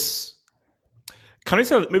think this. Can I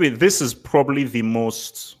say maybe this is probably the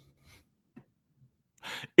most.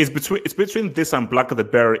 It's between this and Black the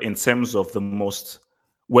Berry in terms of the most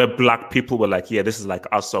where Black people were like, yeah, this is like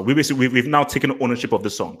our song. We've now taken ownership of the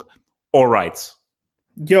song. All right.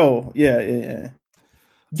 Yo, yeah.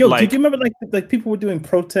 Yo, did you remember like people were doing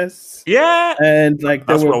protests? Yeah, and like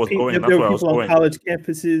there were people on college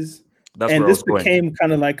campuses, and this became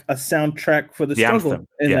kind of like a soundtrack for the struggle anthem.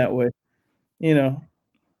 In that way,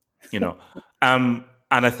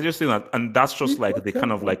 And I just think that, and that's just like the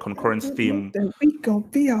kind of like concurrent theme. We gonna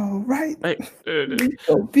be all right. We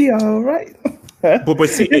gonna be all right. But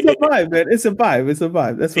see, it's a vibe, man. It's a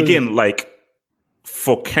vibe. That's what again, like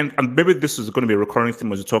for Ken, and maybe this is going to be a recurring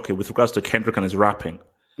theme as you're talking with regards to Kendrick and his rapping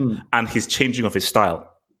and his changing of his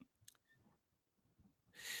style.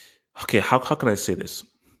 Okay, how can I say this?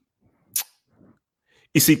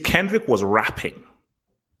 You see, Kendrick was rapping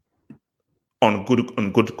on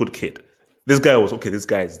Good Kid. This guy was okay. This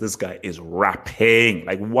guy is rapping.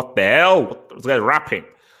 Like, what the hell? This guy is rapping.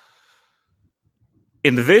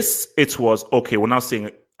 In this, it was okay. We're now seeing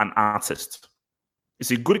an artist. You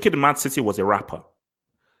see, Good Kid, Mad City was a rapper.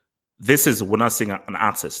 We're now seeing an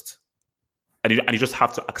artist, and you just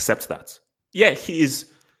have to accept that. Yeah, he is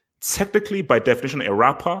technically, by definition, a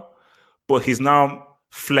rapper, but he's now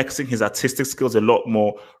flexing his artistic skills a lot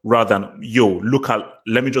more rather than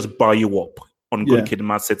let me just bar you up on Good Kid,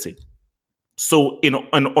 Mad City. So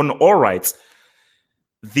on All Right,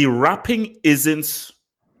 the rapping isn't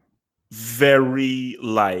very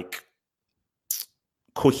like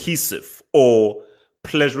cohesive or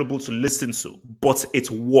pleasurable to listen to, but it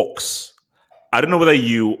works. I don't know whether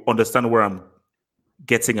you understand where I'm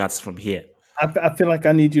getting at from here. I feel like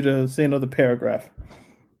I need you to say another paragraph,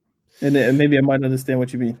 and maybe I might understand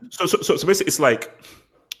what you mean. So basically, it's like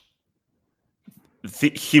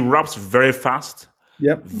he raps very fast,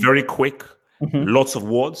 very quick. Lots of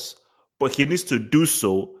words, but he needs to do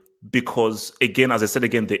so because, again, as I said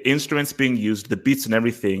again, the instruments being used, the beats and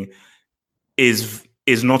everything is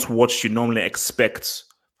not what you normally expect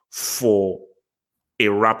for a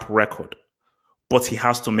rap record, but he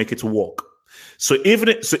has to make it work. So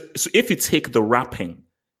so if you take the rapping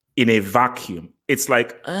in a vacuum, it's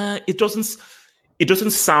like it doesn't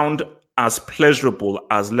sound as pleasurable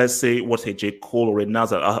as, let's say, what a J. Cole or a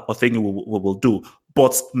Nas or thing will do.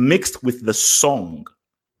 But mixed with the song,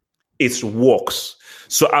 it works.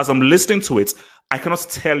 So as I'm listening to it, I cannot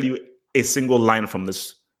tell you a single line from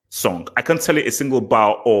this song. I can't tell you a single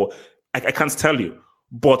bar, or I can't tell you.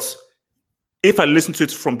 But if I listen to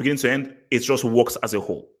it from beginning to end, it just works as a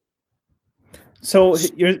whole. So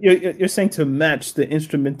you're saying to match the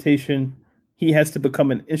instrumentation, he has to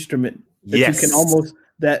become an instrument that Yes. you can almost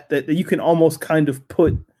that you can almost kind of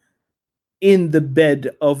put in the bed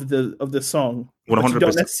of the song. 100%. You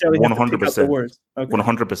don't necessarily have to pick out the words. Okay.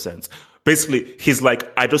 100%. Basically, he's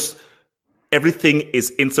like, everything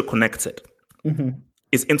is interconnected. Mm-hmm.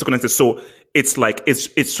 It's interconnected. So it's like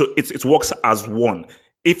it works as one.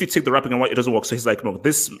 If you take the rapping and what, it doesn't work. So he's like, no,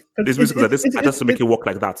 this music is like this. I just have to make it work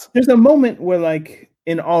like that. There's a moment where, like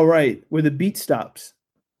in All Right, where the beat stops,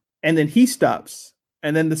 and then he stops,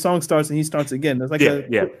 and then the song starts, and he starts again. There's like a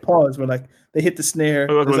quick pause where like they hit the snare.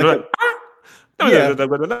 Yeah.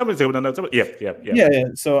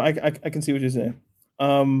 So I can see what you're saying.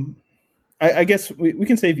 I guess we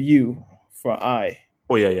can save You for I.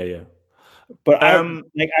 Oh yeah. But I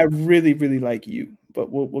really like You,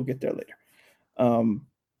 but we'll get there later.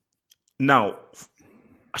 Now,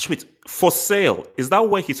 actually, For Sale, is that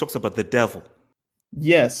where he talks about the devil?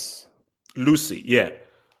 Yes. Lucy, yeah.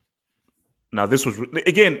 Now this was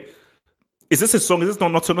again. Is this a song? Is this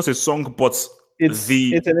not a song, but it's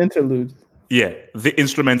an interlude. Yeah, the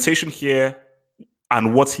instrumentation here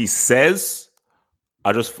and what he says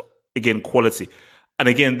are just, again, quality. And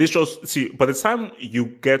again, this just, see, by the time you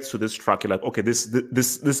get to this track, you're like, okay, this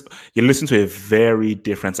you listen to a very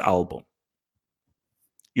different album.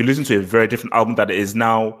 You listen to a very different album that is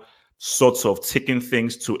now sort of taking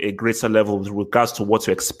things to a greater level with regards to what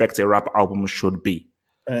to expect a rap album should be.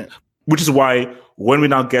 Right. Which is why when we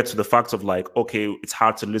now get to the fact of like, okay, it's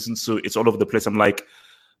hard to listen to, it's all over the place, I'm like,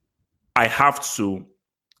 I have to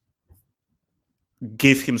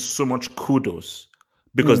give him so much kudos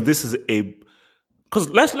because this is because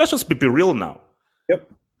let's just be real now. Yep.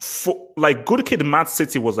 For like Good Kid, Mad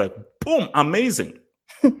City was like, boom, amazing.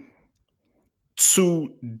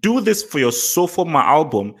 To do this for your Sophomore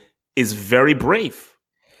album is very brave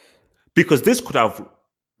because this could have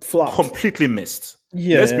flopped, completely missed.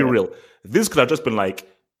 Yeah, let's be real. This could have just been like,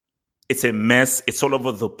 it's a mess. It's all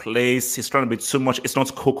over the place. He's trying to be too much. It's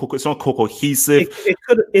not cohesive.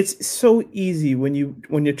 It's so easy when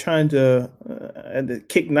you're trying to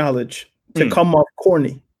kick knowledge to come off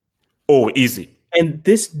corny. Oh, easy. And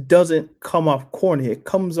this doesn't come off corny. It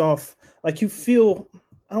comes off like you feel,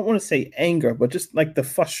 I don't want to say anger, but just like the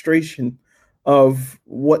frustration of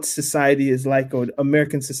what society is like, or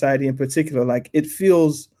American society in particular. Like it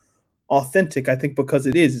feels authentic, I think, because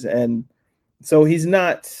it is. And so he's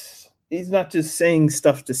not just saying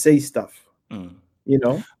stuff to say stuff, you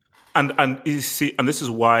know? And you see, and this is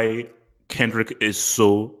why Kendrick is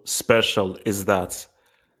so special, is that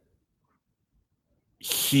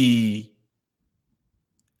he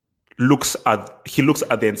looks at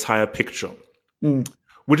the entire picture.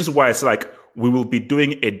 Which is why it's like we will be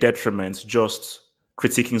doing a detriment just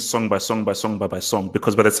critiquing song by song by song by song.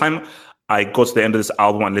 Because by the time I got to the end of this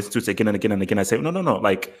album and listened to it again and again and again, I say, no.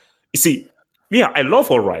 Like, you see, yeah, I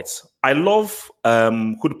love All Right. I love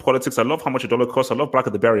Hood Politics. I love How Much a Dollar Costs. I love Black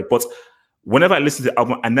of the Berry. But whenever I listen to the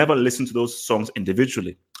album, I never listen to those songs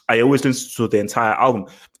individually. I always listen to the entire album.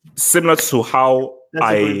 Similar to how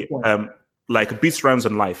I like Beats, Rhymes,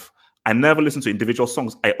 and Life. I never listen to individual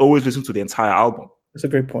songs. I always listen to the entire album. That's a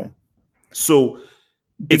great point. So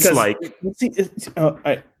it's like go.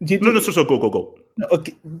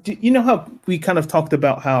 Okay. You know how we kind of talked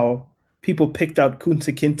about how people picked out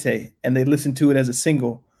Kunta Kinte and they listened to it as a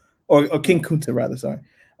single, or King Kunta rather. Sorry,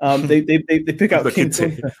 they pick out King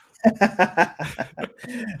Kunta.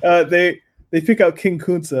 They pick out King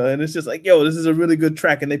Kunta and it's just like, yo, this is a really good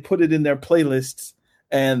track, and they put it in their playlists,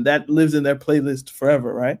 and that lives in their playlist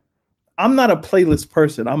forever, right? I'm not a playlist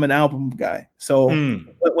person. I'm an album guy. So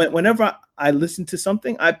whenever I listen to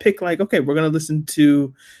something, I pick like, okay, we're going to listen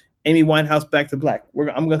to Amy Winehouse Back to Black.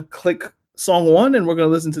 I'm going to click song 1 and we're going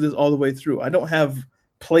to listen to this all the way through. I don't have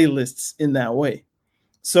playlists in that way.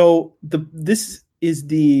 So this is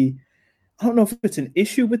I don't know if it's an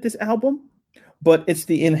issue with this album, but it's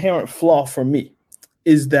the inherent flaw for me,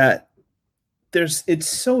 is that it's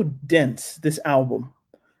so dense, this album.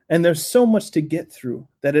 And there's so much to get through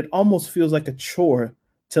that it almost feels like a chore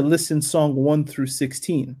to listen song 1 through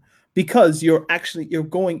 16, because you're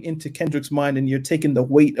going into Kendrick's mind and you're taking the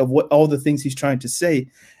weight of what all the things he's trying to say.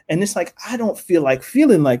 And it's like, I don't feel like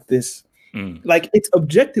feeling like this. Like, it's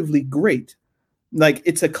objectively great. Like,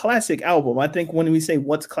 it's a classic album. I think when we say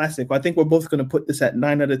what's classic, I think we're both going to put this at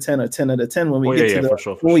 9 out of 10 or 10 out of 10 when we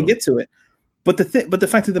we get to it. But the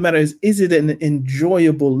fact of the matter is it an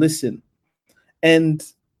enjoyable listen? And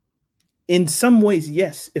in some ways,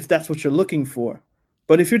 yes, if that's what you're looking for.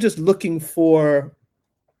 But if you're just looking for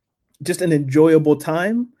just an enjoyable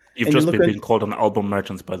time, you've just been called an album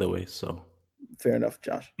merchant, by the way. So fair enough,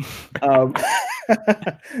 Josh.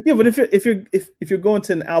 Yeah, but if you're going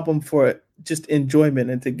to an album for just enjoyment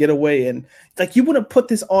and to get away, and like, you wouldn't put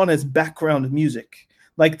this on as background music.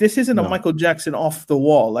 Like, this isn't a Michael Jackson Off the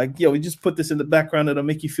Wall. Like, we just put this in the background. It'll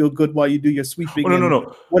make you feel good while you do your sweeping.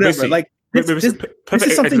 No. Whatever. Like, this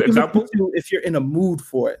is something you listen to if you're in a mood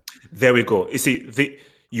for it. There we go. You see,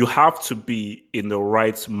 you have to be in the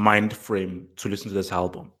right mind frame to listen to this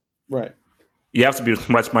album. Right. You have to be in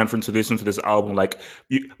the right mind frame to listen to this album. Like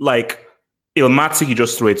Illmatic, you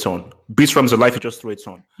just throw it on. Beats from the Life, you just throw it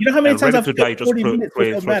on. You know how many times I've to Die, you just throw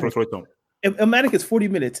it on. Illmatic is 40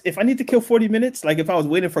 minutes. If I need to kill 40 minutes, like if I was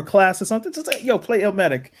waiting for class or something, just like, play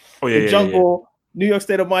Illmatic. The Jungle, New York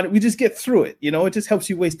State of Mind. We just get through it. It just helps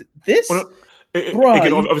you waste this. Well,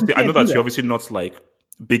 again, obviously, I know that you're obviously not like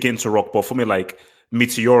big into rock, but for me, like,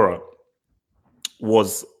 Meteora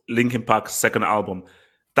was Linkin Park's second album.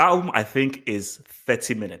 That album, I think, is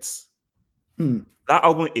 30 minutes. That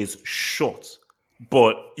album is short,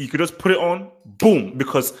 but you could just put it on, boom,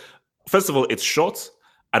 because first of all, it's short,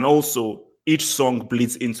 and also each song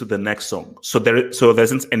bleeds into the next song. So there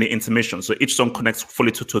isn't any intermission. So each song connects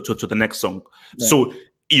fully to the next song. Yeah. So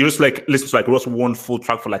you just like listen to like just one full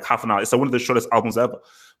track for like half an hour. It's like one of the shortest albums ever.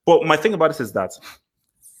 But my thing about this is that,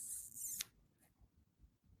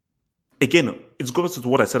 again, it's goes to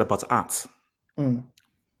what I said about art.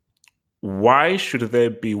 Why should there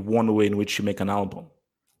be one way in which you make an album?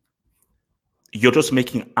 You're just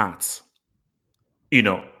making art,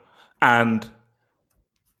 and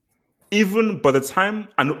even by the time,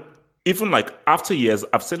 and even like after years,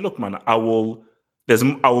 I've said, look, man, I'm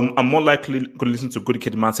more likely going to listen to Good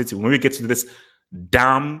Kid, Mad City when we get to this.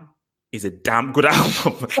 Damn is a damn good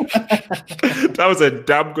album. That was a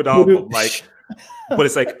damn good album. Like, but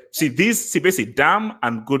it's like, basically, Damn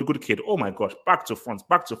and Good Kid. Oh my gosh, back to front.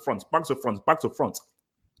 But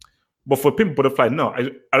for Pimp Butterfly, no, I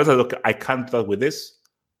just said, okay, I can't do that with this.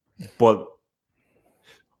 But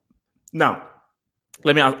now,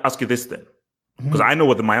 let me ask you this then, because I know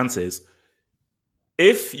what my answer is.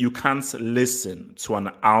 If you can't listen to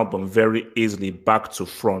an album very easily back to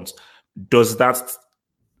front, does that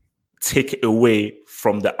take away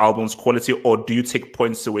from the album's quality, or do you take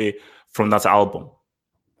points away from that album?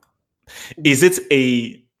 Is it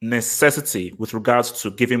a necessity with regards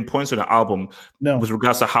to giving points on an album? No. With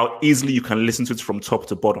regards to how easily you can listen to it from top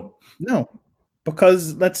to bottom? No,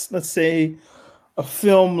 because let's say a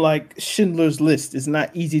film like Schindler's List is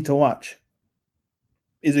not easy to watch.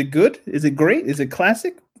 Is it good? Is it great? Is it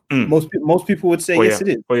classic? Most people would say yes, it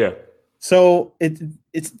is. Oh yeah. So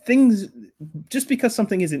it's things. Just because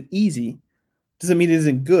something isn't easy doesn't mean it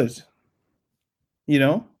isn't good.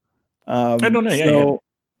 I don't know.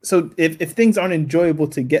 So if things aren't enjoyable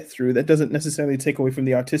to get through, that doesn't necessarily take away from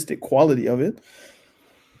the artistic quality of it.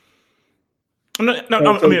 No,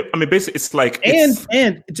 I mean, basically, it's like,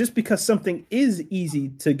 and just because something is easy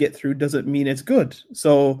to get through doesn't mean it's good.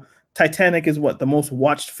 So Titanic is what, the most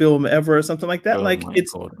watched film ever, or something like that.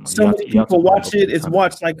 So many people watch it. It's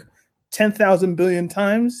watched like 10,000 billion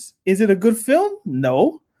times. Is it a good film?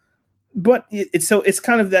 No. But it's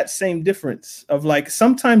kind of that same difference of like,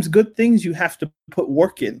 sometimes good things you have to put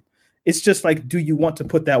work in. It's just like, do you want to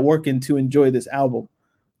put that work in to enjoy this album,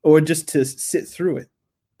 or just to sit through it?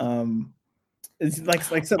 It's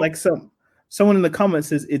like someone in the comments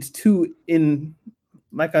says it's too in.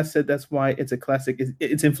 Like I said, that's why it's a classic.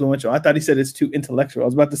 It's influential. I thought he said it's too intellectual. I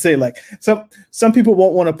was about to say, like, some people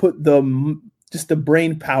won't want to put the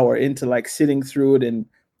brain power into like sitting through it and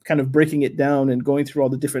kind of breaking it down and going through all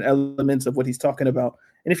the different elements of what he's talking about.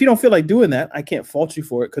 And if you don't feel like doing that, I can't fault you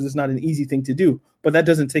for it, because it's not an easy thing to do. But that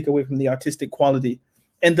doesn't take away from the artistic quality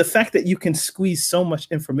and the fact that you can squeeze so much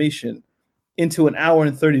information into an hour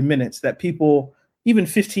and 30 minutes that people, even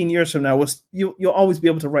 15 years from now, you'll always be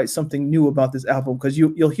able to write something new about this album, because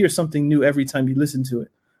you'll hear something new every time you listen to it.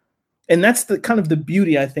 And that's the kind of the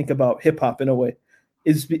beauty, I think, about hip hop in a way.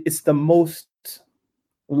 It's the most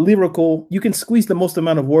lyrical. You can squeeze the most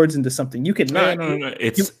amount of words into something. You can not. No.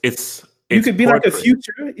 It's You could be like a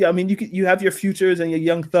Future. Yeah, I mean, you have your Futures and your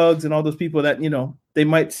Young Thugs and all those people that they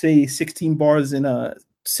might say 16 bars in a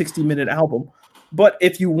 60-minute album, but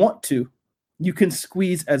if you want to, you can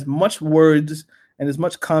squeeze as much words and as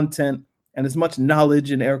much content and as much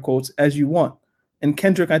knowledge in air quotes as you want. And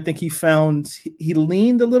Kendrick, I think he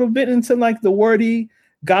leaned a little bit into like the wordy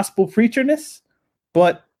gospel preacherness,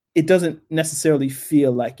 but it doesn't necessarily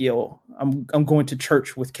feel like, I'm going to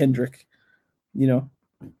church with Kendrick,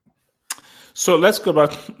 So let's go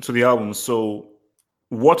back to the album. So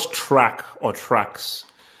what track or tracks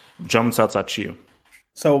jumped out at you?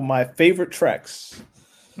 So my favorite tracks.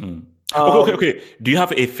 Okay. Do you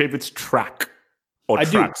have a favorite track or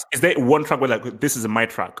tracks? Do. Is there one track where like this is my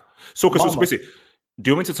track? So basically,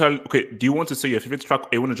 do you want to say your favorite track, or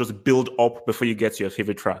you want to just build up before you get to your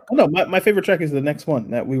favorite track? Oh, no, my favorite track is the next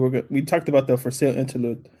one that we talked about, the For Sale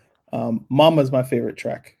interlude. Mama's my favorite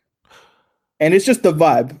track. And it's just the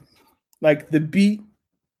vibe. Like the beat,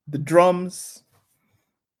 the drums,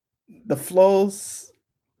 the flows.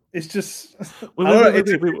 It's just wait.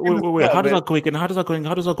 How does that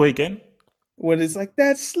go again? When it's like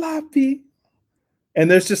that's sloppy.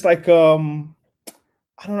 And there's just like I don't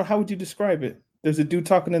know, how would you describe it? There's a dude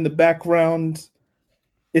talking in the background.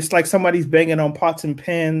 It's like somebody's banging on pots and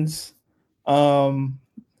pans.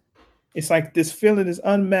 It's like this feeling is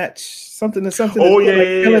unmatched. Something. Oh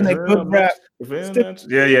yeah. Feeling like good rap.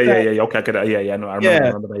 Yeah. Okay, I get it. Yeah. No, I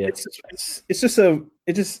remember that. Yeah. It's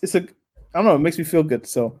a. I don't know. It makes me feel good.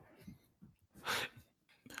 So.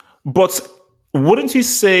 But wouldn't you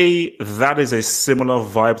say that is a similar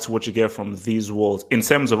vibe to what you get from These Walls in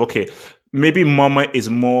terms of maybe Mama is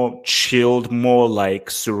more chilled, more like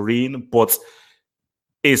serene, but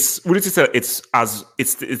wouldn't you say it's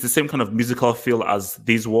the same kind of musical feel as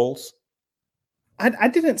These Walls? I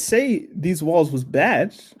didn't say These Walls was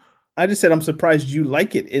bad. I just said I'm surprised you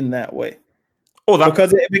like it in that way. Oh,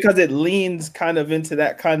 because it leans kind of into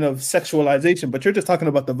that kind of sexualization, but you're just talking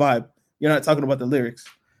about the vibe. You're not talking about the lyrics.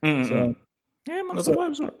 Mm-hmm. So, yeah, man, that's the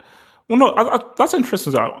vibes. Well, no, that's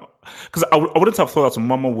interesting because I wouldn't have thought that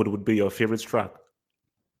Mama would be your favorite track.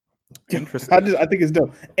 Interesting. I think it's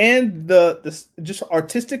dope, and the just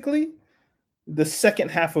artistically, the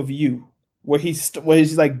second half of You, where he's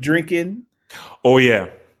like drinking. Oh yeah,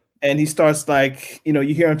 and he starts like you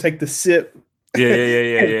hear him take the sip.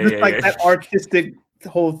 Yeah. Just like that artistic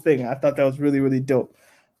whole thing. I thought that was really, really dope.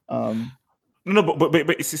 No, but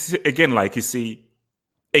again, like you see,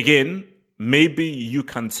 again, maybe you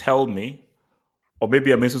can tell me, or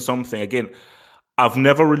maybe I'm missing something. Again, I've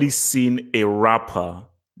never really seen a rapper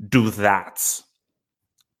do that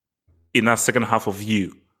in that second half of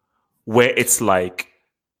You, where it's like,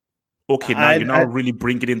 okay, now you're not really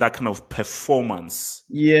bringing in that kind of performance.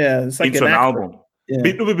 Yeah, it's like into an album.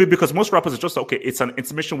 Yeah. Because most rappers are just it's an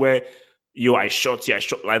intermission where I shot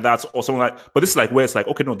like that or something like. But this is like where it's like,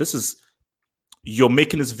 okay, no, this is you're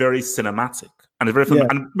making this very cinematic and very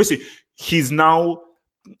and basically he's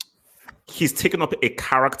taken up a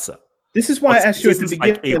character. This is why I asked you at the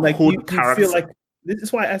beginning, like you feel like this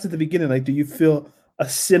is why I asked at the beginning, like, do you feel a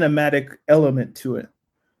cinematic element to it?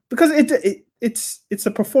 Because it's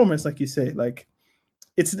a performance, like you say, like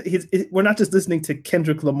we're not just listening to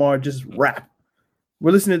Kendrick Lamar just rap. We're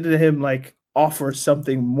listening to him like offer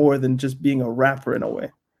something more than just being a rapper in a way.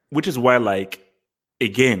 Which is why, like,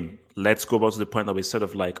 again, let's go back to the point that we said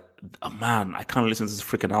of like, oh, man, I can't listen to this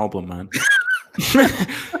freaking album, man.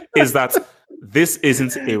 Is that this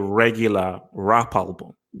isn't a regular rap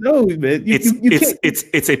album. No, man.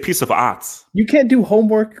 It's a piece of art. You can't do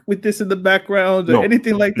homework with this in the background or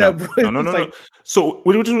anything like that, bro. No. So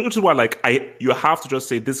which is why, like, you have to just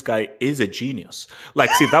say this guy is a genius. Like,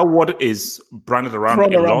 see, that word is branded around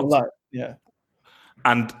a lot. Yeah.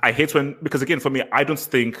 And I hate because again, for me, I don't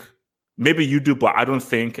think, maybe you do, but I don't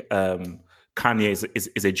think Kanye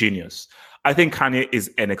is a genius. I think Kanye is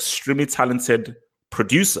an extremely talented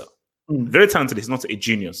producer. Very talented. He's not a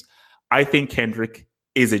genius. I think Kendrick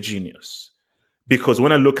is a genius because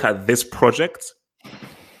when I look at this project,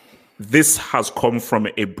 this has come from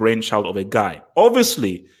a brainchild of a guy.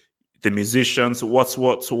 Obviously, the musicians, what's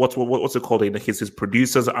it called? His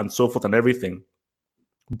producers and so forth and everything.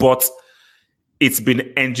 But it's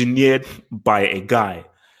been engineered by a guy.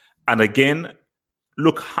 And again,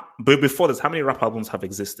 look, but before this, how many rap albums have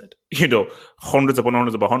existed? Hundreds upon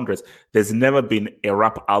hundreds. There's never been a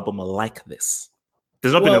rap album like this.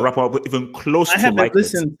 There's not been a rap album even close to like this. I haven't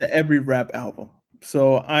listened to every rap album,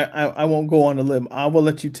 so I won't go on a limb. I will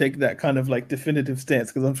let you take that kind of like definitive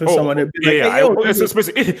stance because I'm sure someone would be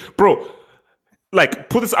like, hey, bro, like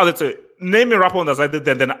put this out there to name me a rapper as I did,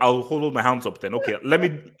 then I'll hold my hands up. Then okay, let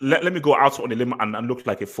me go out on a limb and look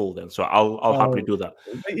like a fool. Then so I'll happily do that.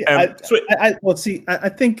 Yeah, well, see, I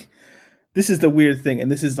think this is the weird thing, and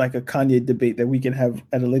this is like a Kanye debate that we can have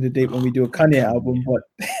at a later date when we do a Kanye album.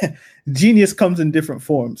 But genius comes in different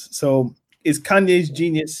forms. So is Kanye's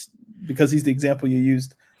genius, because he's the example you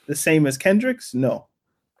used, the same as Kendrick's? No.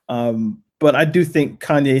 But I do think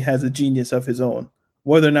Kanye has a genius of his own.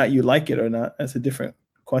 Whether or not you like it or not, that's a different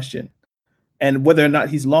question. And whether or not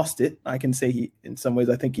he's lost it, I can say in some ways,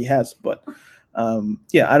 I think he has. But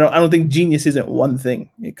yeah, I don't think genius isn't one thing.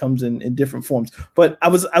 It comes in different forms. But I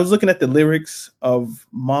was looking at the lyrics of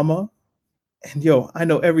Mama, and yo, I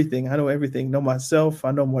know everything. I know everything. Know myself. I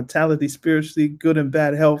know mortality, spiritually, good and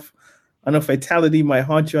bad health. I know fatality might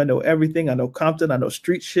haunt you. I know everything. I know Compton. I know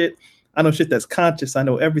street shit. I know shit that's conscious. I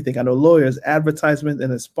know everything. I know lawyers, advertisements,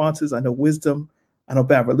 and sponsors. I know wisdom. I know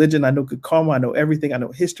bad religion. I know good karma. I know everything. I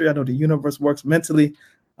know history. I know the universe works mentally.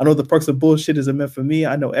 I know the perks of bullshit isn't meant for me.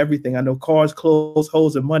 I know everything. I know cars, clothes,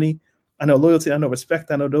 hoes, and money. I know loyalty. I know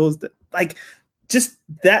respect. I know those that, like, just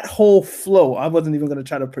that whole flow. I wasn't even going to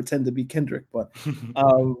try to pretend to be Kendrick, but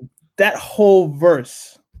that whole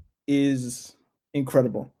verse is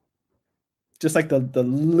incredible. Just like the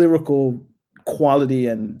lyrical quality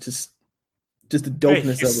and just the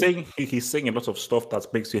dopeness of it. He's saying a lot of stuff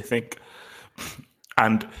that makes you think,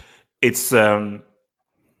 and it's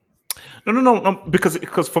No,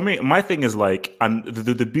 because for me, my thing is like, and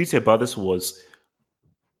the beauty about this was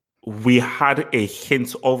we had a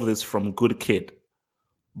hint of this from Good Kid,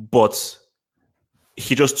 but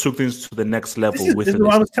he just took things to the next level. This is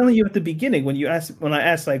what I was telling you at the beginning when I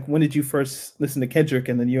asked like, when did you first listen to Kendrick,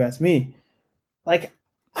 and then you asked me, like,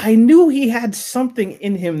 I knew he had something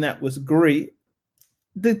in him that was great,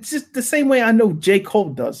 just the same way I know J. Cole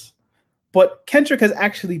does, but Kendrick has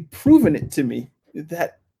actually proven it to me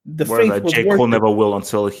that. The faith was J. Cole never will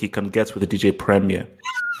until he can get with the DJ Premier.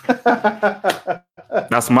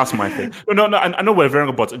 That's my thing. No. I know we're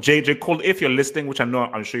very but J. Cole, if you're listening, which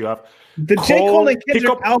I'm sure you have, the J. Cole and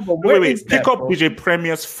Kendrick album. Pick up DJ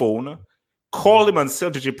Premier's phone, call him and tell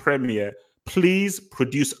DJ Premier, please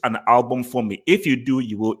produce an album for me. If you do,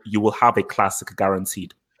 you will have a classic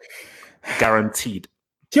guaranteed. Guaranteed.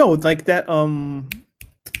 Yo, like that.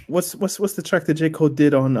 What's the track that J. Cole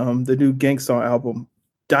did on the new Gang Starr album?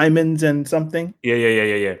 Diamonds and something.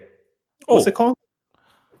 Yeah. What's it called?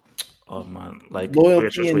 Oh man, like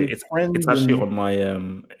loyalty and it's actually on my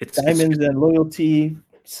it's diamonds and loyalty.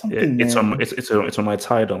 Something. It's on my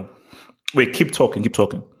title. Wait, keep talking.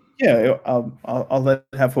 Yeah, I'll let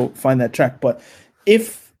Heffo find that track. But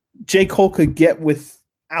if J. Cole could get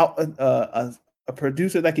without a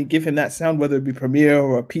producer that could give him that sound, whether it be Premier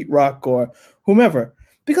or Pete Rock or whomever.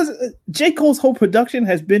 Because J. Cole's whole production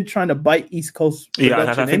has been trying to bite East Coast production.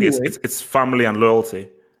 Yeah, I think it's family and loyalty.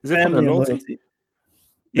 Is it family and loyalty?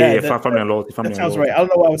 Yeah, family and loyalty. That sounds right. I don't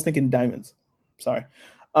know why I was thinking diamonds. Sorry.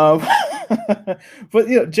 But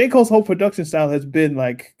J. Cole's whole production style has been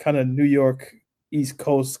like kind of New York, East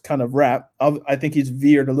Coast kind of rap. I think he's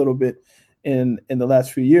veered a little bit in the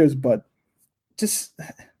last few years, but just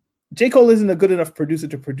J. Cole isn't a good enough producer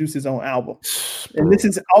to produce his own album. And this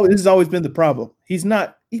has always been the problem. He's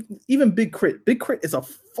not even Big Crit. Big Crit is a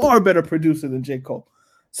far better producer than J. Cole.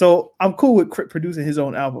 So I'm cool with Crit producing his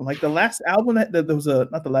own album. Like the last album that there was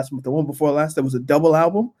not the last one, the one before last, that was a double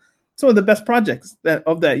album. Some of the best projects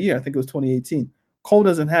of that year. I think it was 2018. Cole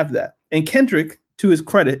doesn't have that. And Kendrick, to his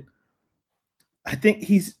credit, I think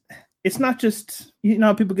it's not just,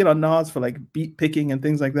 how people get on Nas for like beat picking and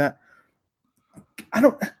things like that.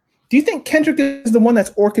 Do you think Kendrick is the one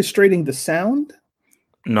that's orchestrating the sound?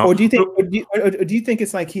 No. Or do you think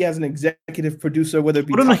it's like he has an executive producer, whether it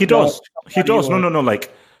be no, he does. He does. No.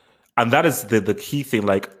 Like, and that is the key thing.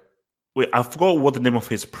 Like, wait, I forgot what the name of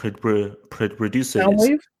his producer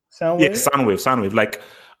Soundwave? is. Soundwave. Like,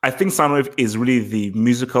 I think Soundwave is really the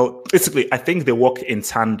musical. Basically, I think they work in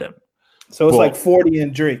tandem. So it's like 40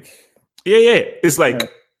 and Drake. Yeah. It's like,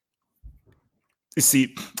 you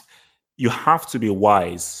see, you have to be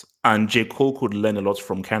wise. And J. Cole could learn a lot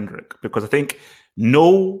from Kendrick, because I think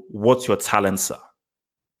know what your talents are.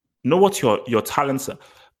 Know what your talents are.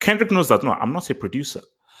 Kendrick knows that, no, I'm not a producer.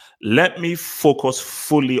 Let me focus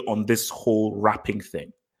fully on this whole rapping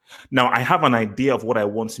thing. Now, I have an idea of what I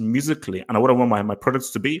want musically and what I want my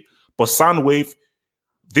products to be, but Soundwave,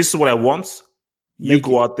 this is what I want. You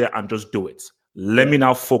go out there and just do it. Let me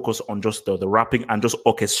now focus on just the rapping and just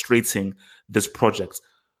orchestrating this project.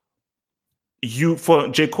 For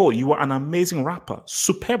J. Cole, you are an amazing rapper,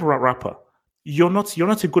 superb rapper. You're not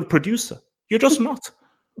a good producer. You're just not.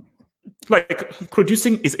 Like,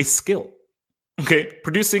 producing is a skill. Okay,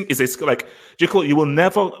 producing is a skill. Like J. Cole, you will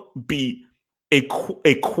never be a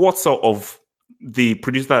quarter of the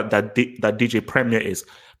producer that DJ Premier is.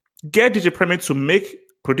 Get DJ Premier to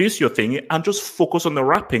produce your thing and just focus on the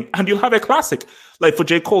rapping, and you'll have a classic. Like for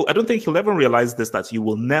J. Cole, I don't think he'll ever realize this, that you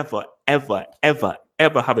will never, ever, ever,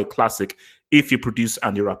 ever have a classic if you produce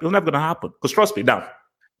and you rap. It's never gonna happen. Because trust me, now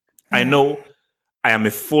I know I am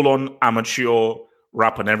a full-on amateur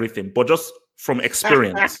rap and everything, but just from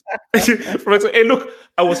experience. Hey, look,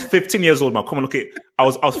 I was 15 years old, man. Come on, look, I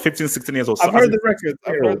was 15, 16 years old. So I've heard the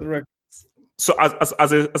records. So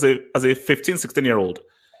as a 15, 16-year-old,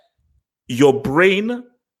 your brain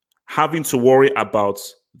having to worry about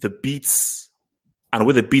the beats and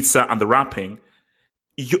where the beats are and the rapping,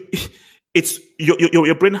 your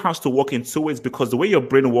brain has to work in two ways, because the way your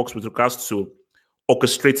brain works with regards to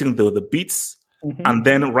orchestrating the beats and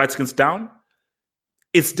then writing it down,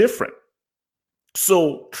 it's different.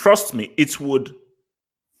 So trust me, it would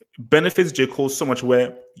benefit J. Cole so much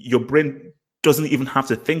where your brain doesn't even have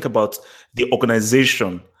to think about the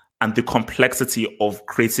organization and the complexity of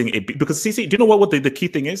creating a beat. Because see, do you know what the key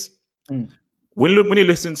thing is? When you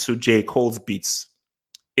listen to J. Cole's beats,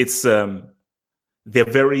 it's they're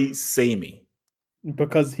very samey.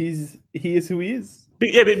 Because he is who he is.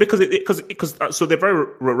 Yeah, because so they're very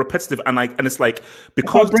repetitive, and it's like,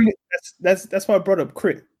 because that's why I brought up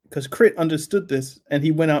Crit, because Crit understood this and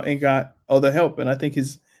he went out and got other help, and I think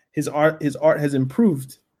his art has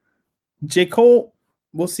improved. J. Cole,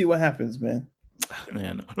 we'll see what happens, man.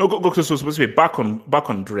 Yeah, no, go so supposed to be back on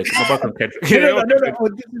Drake, back on Kendrick. No.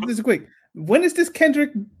 This is quick. When is this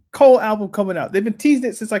Kendrick Cole album coming out? They've been teasing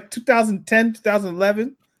it since like 2010,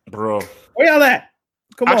 2011. Bro, where y'all at?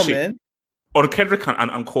 Come on, man. On Kendrick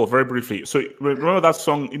and Cole, very briefly. So remember that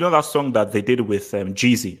song? You know that song that they did with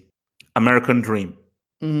Jeezy, American Dream?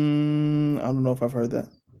 I don't know if I've heard that.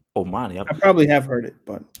 Oh man, yeah. I probably have heard it,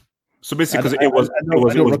 but so basically, it was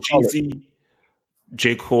Jeezy,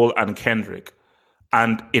 J. Cole, and Kendrick.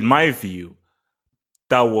 And in my view,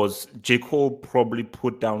 that was J. Cole probably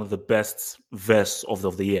put down the best verse of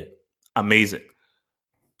the year. Amazing.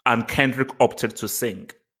 And Kendrick opted to sing,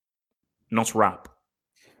 not rap.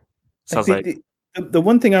 So I was like, the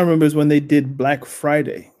one thing I remember is when they did Black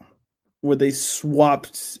Friday, where they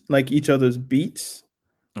swapped like each other's beats.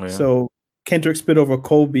 Oh, yeah. So Kendrick spit over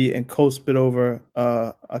Cole beat and Cole spit over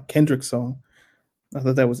a Kendrick song. I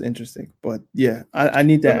thought that was interesting. But yeah, I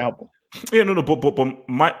need that album. Yeah, no, but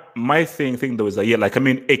my thing though is that, yeah, like, I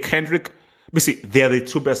mean, a Kendrick, basically, they're the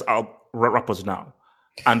two best rappers now,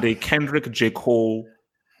 and a Kendrick J. Cole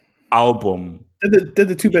album, they're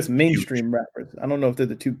the two best mainstream rappers. I don't know if they're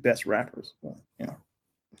the two best rappers, but yeah,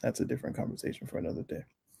 that's a different conversation for another day.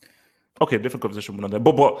 Okay, different conversation for another day.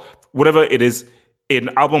 But whatever it is, an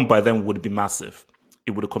album by them would be massive.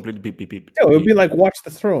 It would completely be. It would be like Watch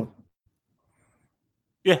the Throne.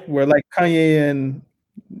 Yeah, where like Kanye and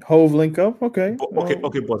Hove link up. Okay,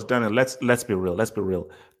 but Daniel, let's be real. Let's be real.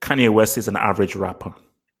 Kanye West is an average rapper.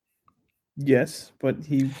 Yes, but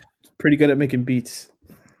he's pretty good at making beats.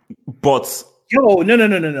 But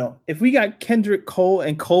no. If we got Kendrick Cole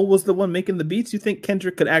and Cole was the one making the beats, you think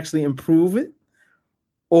Kendrick could actually improve it,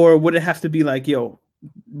 or would it have to be like, an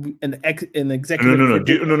executive?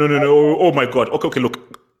 No. Oh my God. Okay.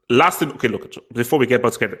 Look. Last thing. Okay. Look. Before we get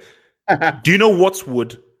back to Kendrick, do you know what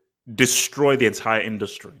would destroy the entire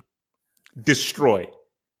industry? Destroy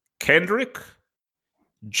Kendrick,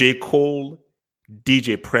 J. Cole,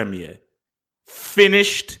 DJ Premier.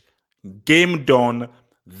 Finished, game done.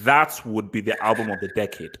 That would be the album of the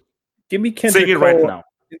decade. Give me Kendrick Cole right now.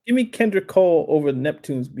 Give me Kendrick Cole over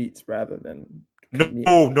Neptune's beats rather than no.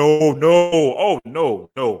 Oh no.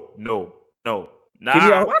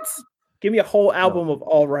 Nah. Give me a whole album of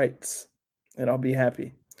All Rights, and I'll be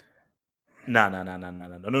happy. No.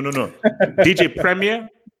 DJ Premier,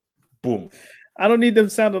 boom. I don't need them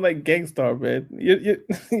sounding like Gangstar, man. You're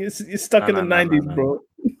stuck in the 90s, bro.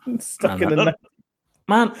 Stuck in the 90s.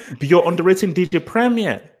 Man, you're underrating DJ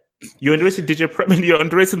Premier. You're underrating DJ Premier. You're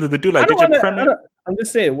underrating the dude like DJ Premier. I'm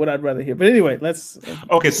just saying what I'd rather hear. But anyway, let's.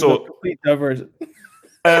 Okay, so complete diversion.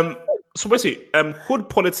 So basically, Hood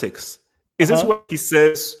Politics. Is this what he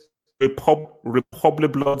says?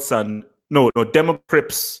 Republic Bloods and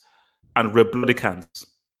Democrats and Republicans.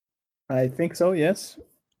 I think so. Yes.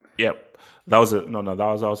 Yep. That was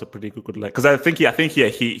a pretty good line, because I think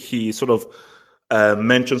he sort of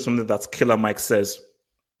mentioned something that Killer Mike says.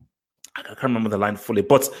 I can't remember the line fully,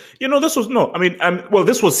 but this was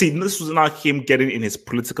this was not him getting in his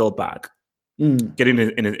political bag, getting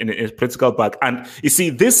in his political bag, and you see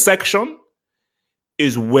this section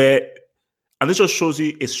is where, and this just shows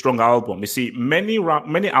you a strong album. You see, many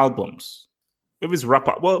albums if it's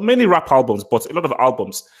mainly rap albums, but a lot of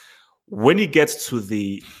albums. When you get to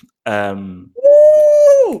the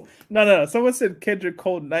Woo! No. Someone said Kendrick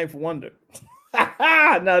Cole, Ninth Wonder.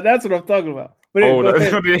 No, that's what I'm talking about. But oh, go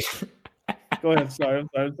ahead. Go ahead. I'm sorry.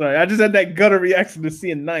 I just had that gutter reaction to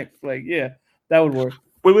seeing Ninth. Like, yeah, that would work.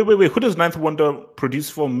 Wait. Who does Ninth Wonder produce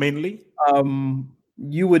for mainly?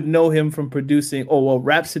 You would know him from producing. Oh well,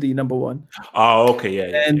 Rhapsody #1. Oh, okay,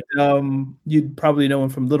 yeah. And you'd probably know him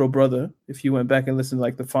from Little Brother if you went back and listened to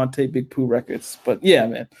like the Fonte Big Pooh records. But yeah,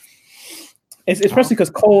 man, it's especially because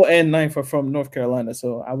Cole and Ninth are from North Carolina,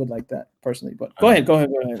 so I would like that personally. But go ahead.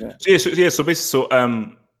 So basically,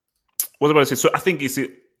 what was I about to say? So I think it's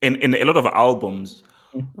in a lot of albums,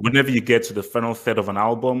 whenever you get to the final third of an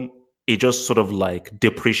album, it just sort of like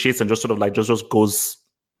depreciates and just sort of like just goes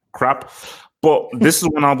crap. But this is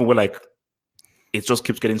one album where like it just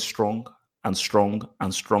keeps getting strong and strong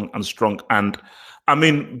and strong and strong. And I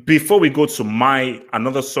mean, before we go to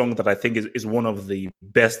another song that I think is one of the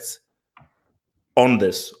best on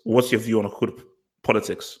this, what's your view on Hood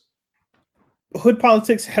Politics? Hood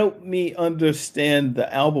Politics helped me understand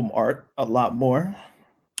the album art a lot more.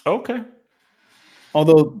 Okay.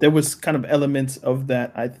 Although there was kind of elements of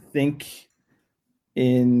that, I think,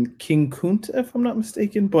 in King Kunta, if I'm not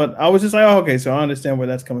mistaken. But I was just like, oh, okay, so I understand where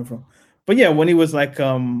that's coming from. But yeah, when he was like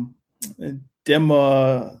what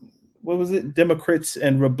was it? Democrats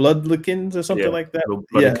and Republicans or something like that.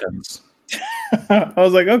 Yeah. I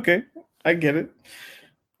was like, okay, I get it.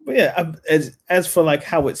 But yeah, as for like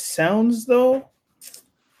how it sounds though,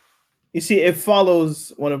 you see, it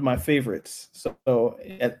follows one of my favorites. So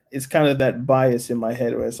it's kind of that bias in my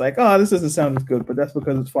head where it's like, oh, this doesn't sound as good, but that's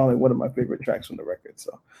because it's following one of my favorite tracks from the record.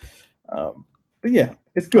 So, but yeah,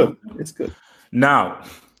 it's good. It's good. Now,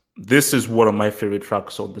 this is one of my favorite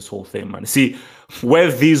tracks on this whole thing, man. See,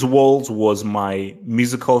 Where These Walls was my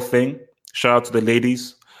musical thing. Shout out to the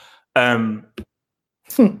ladies.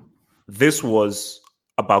 This was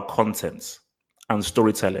about content and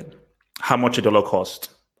storytelling. How much a dollar cost?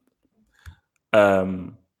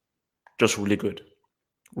 Just really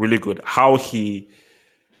good. How he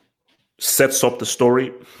sets up the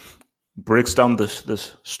story, breaks down the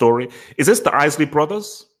story. Is this the Isley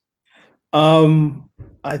Brothers? By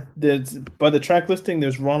the track listing,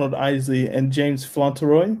 there's Ronald Isley and James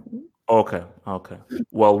Fauntleroy. Okay.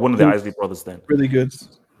 Well, one of the Isley Brothers then. Really good.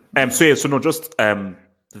 Just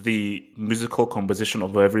the musical composition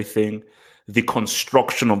of everything, the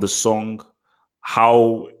construction of the song,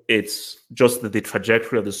 how it's just the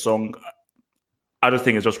trajectory of the song. I just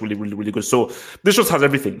think it's just really, really, really good. So this just has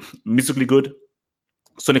everything: musically good,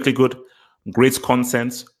 sonically good, great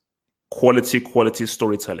content, quality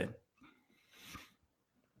storytelling.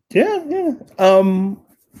 Yeah.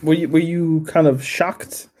 Were you kind of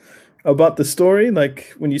shocked about the story?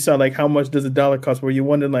 Like when you saw like how much does a dollar cost? Were you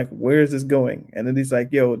wondering like where is this going? And then he's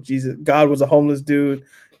like, "Yo, Jesus, God was a homeless dude.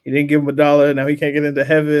 He didn't give him a dollar. Now he can't get into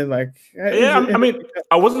heaven." Like, yeah, I mean,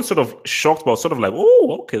 I wasn't sort of shocked, but sort of like,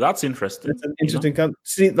 "Oh, okay, that's interesting." That's an interesting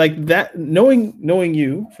see, like that. Knowing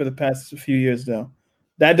you for the past few years now,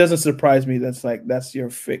 that doesn't surprise me. That's your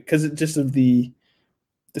fit because it's just of the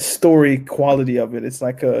story quality of it. It's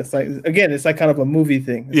like kind of a movie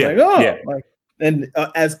thing. It's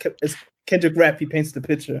as Kendrick Rap, he paints the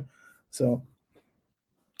picture. So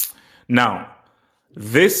now,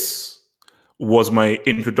 this was my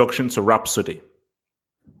introduction to Rhapsody.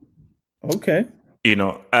 Okay.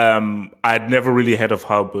 I'd never really heard of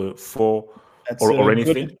her before or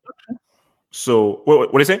anything. So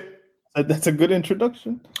what do you say? That's a good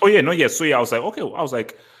introduction. Oh yeah, no, yeah. So yeah, I was like, okay. I was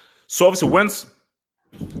like, so obviously once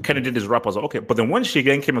Kenny did his rap, I was like, okay. But then when she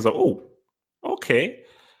again came, I was like, oh, okay.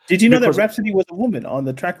 Did you know that Rhapsody was a woman on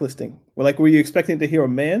the track listing? Were you expecting to hear a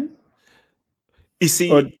man? You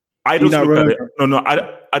see, I don't look at it. No,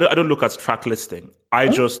 I don't look at track listing.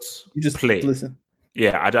 You just play. Listen.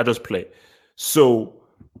 Yeah, I just play. So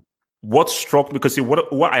what struck me, because see,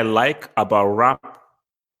 what I like about rap,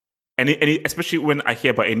 and especially when I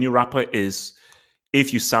hear about a new rapper, is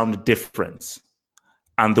if you sound different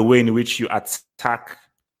and the way in which you attack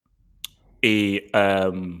a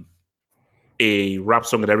rap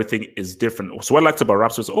song and everything is different. So what I liked about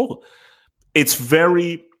rap is,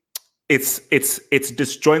 it's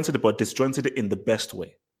disjointed, but disjointed in the best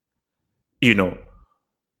way.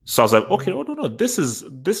 So I was like, okay, no, this is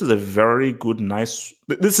a very good, nice.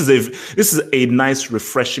 This is a nice,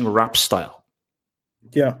 refreshing rap style.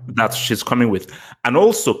 Yeah, that she's coming with, and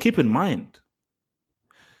also keep in mind,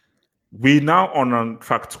 we now on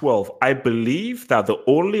track 12. I believe that the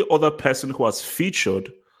only other person who has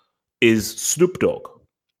featured is Snoop Dogg.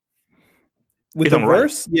 With a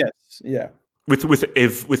verse, right? Yes, yeah. With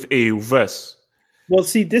a verse. Well,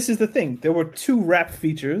 see, this is the thing. There were two rap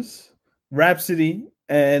features, Rhapsody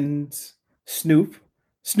and Snoop.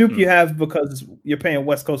 Snoop you have because you're paying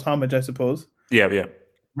West Coast homage, I suppose. Yeah, yeah.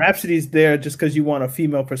 Rhapsody's there just because you want a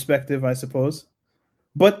female perspective, I suppose.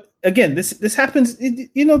 But again, this happens.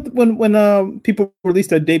 You know, when people release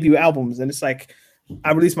their debut albums, and it's like,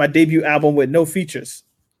 I released my debut album with no features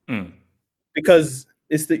because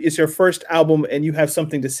it's your first album and you have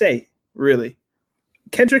something to say. Really,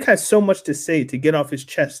 Kendrick has so much to say to get off his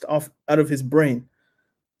chest, out of his brain,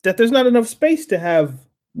 that there's not enough space to have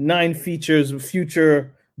 9 features with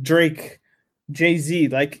Future, Drake, Jay-Z.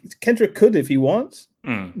 Like Kendrick could if he wants,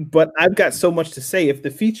 but I've got so much to say. If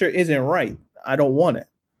the feature isn't right, I don't want it.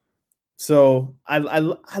 So I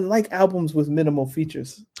like albums with minimal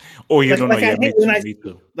features. Oh, you like, don't know. Me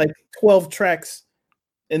too. Like 12 tracks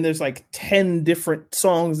and there's like 10 different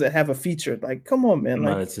songs that have a feature. Like, come on, man.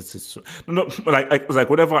 No, like, it's no, like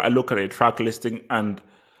whenever I look at a track listing and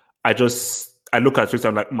I look at it,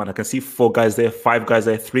 I'm like, man, I can see 4 guys there, 5 guys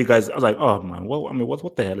there, 3 guys. I was like, oh man,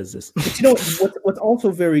 what the hell is this? But you know what's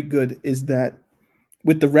also very good is that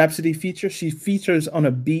with the Rhapsody feature, she features on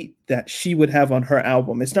a beat that she would have on her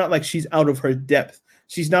album. It's not like she's out of her depth.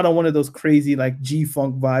 She's not on one of those crazy like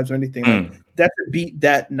G-funk vibes or anything. Like, that's a beat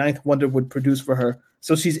that Ninth Wonder would produce for her.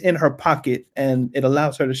 So she's in her pocket, and it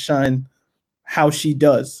allows her to shine how she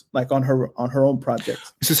does, like on her own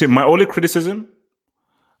projects. See, my only criticism,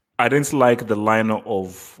 I didn't like the liner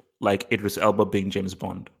of like Idris Elba being James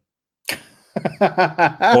Bond,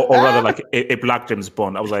 or rather like a black James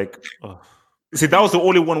Bond. I was like, oh. See, that was the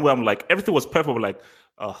only one where I'm like, everything was perfect. But like,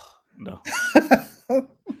 oh no.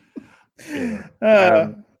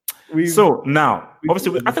 Yeah. So now,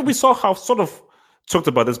 obviously, I think we saw how sort of talked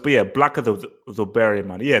about this, but yeah, Black of the Berry,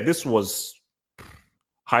 man. Yeah, this was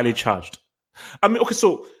highly charged. I mean, okay,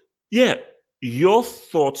 so yeah, your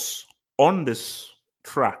thoughts on this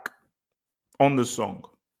track, on this song,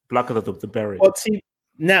 Black of the Berry. Well, see,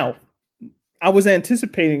 now I was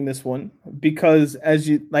anticipating this one because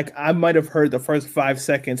I might have heard the first 5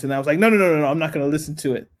 seconds and I was like, no, I'm not going to listen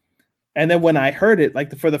to it. And then when I heard it,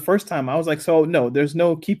 for the first time, I was like, so no, there's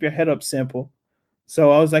no Keep Your Head Up sample.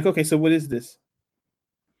 So I was like, okay, so what is this?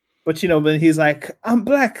 But then he's like, I'm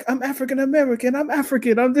black, I'm African American, I'm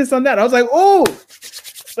African, I'm this, I'm that. I was like, oh,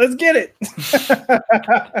 let's get it.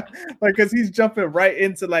 Because he's jumping right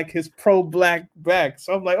into his pro-black bag.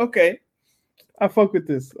 So I'm like, okay. I fuck with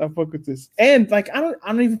this. And I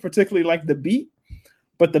don't even particularly like the beat,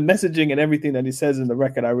 but the messaging and everything that he says in the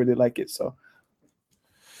record, I really like it. So,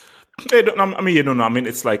 I mean,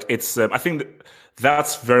 it's I think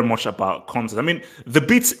that's very much about content. I mean, the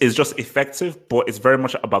beat is just effective, but it's very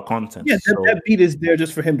much about content. Yeah, that beat is there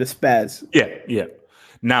just for him to spaz. Yeah.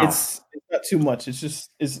 Now it's not too much.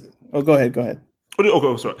 Oh, go ahead.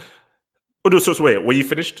 Okay, sorry. So wait, were you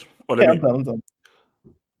finished? I'm done.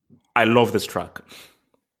 I love this track.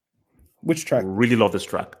 Which track? Really love this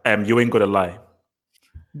track. You Ain't Gonna Lie.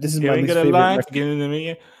 This is my least favorite record.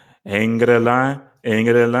 Ain't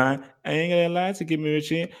gonna lie to give me a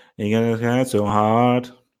chance. Ain't gonna try so hard.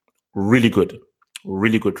 Really good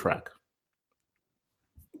track.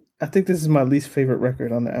 I think this is my least favorite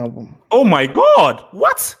record on the album. Oh my god!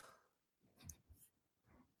 What?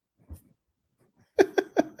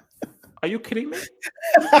 Are you kidding me?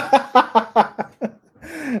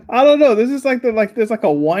 I don't know. This is there's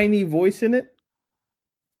a whiny voice in it.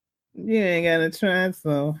 You ain't gonna try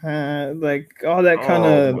so hard, all that kind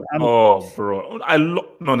of. Oh, bro! I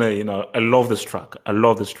love this track.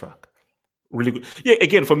 Really good. Yeah,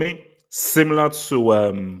 again for me, similar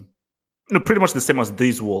to pretty much the same as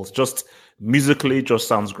These Walls. Just musically, just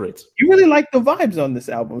sounds great. You really like the vibes on this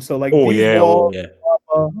album, so These Walls,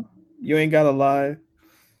 You Ain't Gotta Lie.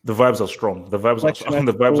 The vibes are strong. The vibes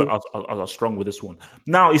are strong with this one.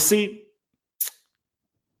 Now, you see,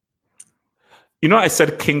 I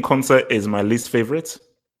said King Concert is my least favorite.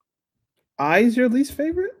 I is your least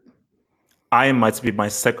favorite? I might be my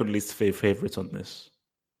second least favorite on this.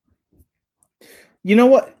 You know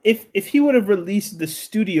what? If he would have released the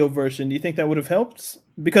studio version, do you think that would have helped?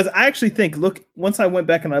 Because I actually think, once I went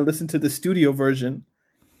back and I listened to the studio version,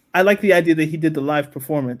 I like the idea that he did the live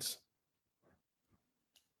performance.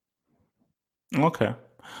 Okay.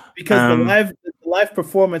 Because the live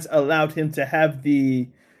performance allowed him to have the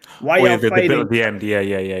fighting at the end. Yeah.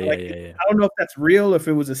 I don't know if that's real, if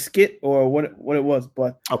it was a skit or what it was,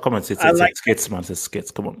 but come on, it's skits, man. It's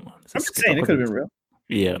skits. Come on, man. I'm just saying it could have been real.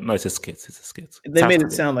 Yeah, no, it's a skit. They made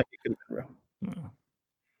it sound like it could have been real. Yeah.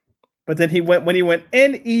 But then when he went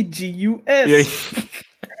Negus. Yeah.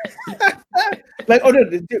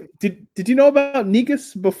 Did you know about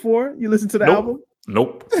Negus before you listened to the album?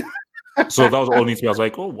 Nope. So that was all new to me. I was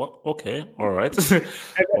like, oh, what? Okay, all right.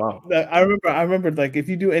 Wow. I remember like if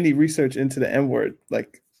you do any research into the N word,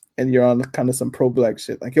 like, and you're on kind of some pro black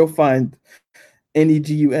shit, like you'll find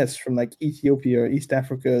NEGUS from like Ethiopia or East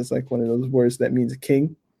Africa is like one of those words that means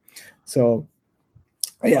king. So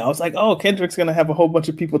yeah, I was like, oh, Kendrick's gonna have a whole bunch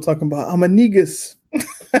of people talking about I'm a negus.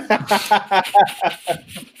 I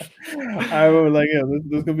remember like, yeah,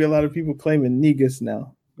 there's gonna be a lot of people claiming negus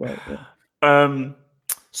now. But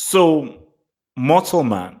so Mortal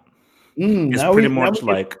Man is pretty much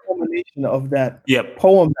like a combination of that yep.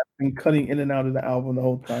 poem that's been cutting in and out of the album the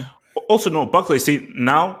whole time. Also, no, Buckley, see,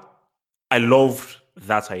 now I loved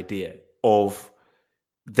that idea of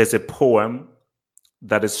there's a poem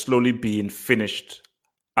that is slowly being finished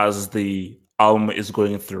as the album is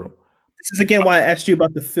going through. This is again why I asked you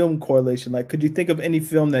about the film correlation. Like, could you think of any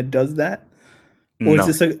film that does that? Or No.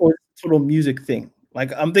 is this a total music thing?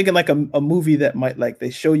 Like, I'm thinking like a movie that might like they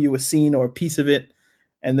show you a scene or a piece of it,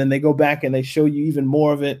 and then they go back and they show you even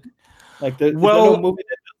more of it. Like, is there no movie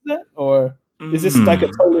that does that? Or is this like a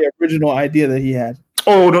totally original idea that he had?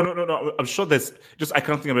 Oh, no. I'm sure there's just, I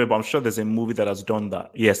can't think of it, but I'm sure there's a movie that has done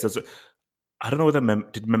that. Yes, I don't know whether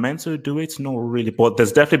did Memento do it? No, really, but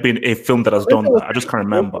there's definitely been a film that has done that. I just can't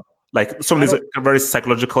remember. Like some of these very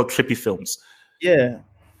psychological, trippy films. Yeah.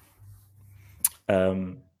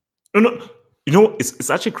 No, you know, it's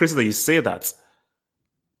actually crazy that you say that.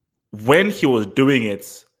 When he was doing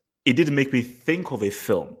it, it did make me think of a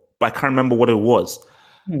film, but I can't remember what it was.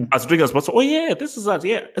 As doing as oh yeah, this is that.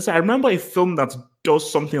 Yeah, so I remember a film that does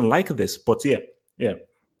something like this, but yeah.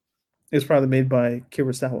 It's probably made by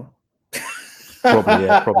Kurosawa. Probably.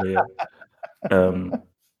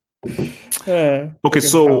 Okay,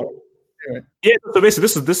 so yeah, so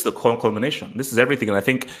basically, this is the culmination. This is everything, and I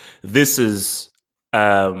think this is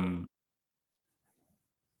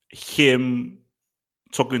him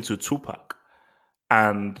talking to Tupac,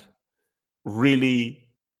 and really,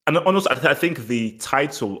 and honestly, I think the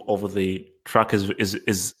title of the track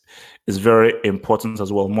is very important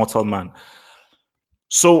as well, Mortal Man.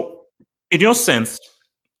 So, in your sense,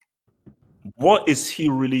 what is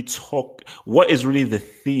really the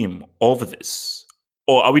theme of this?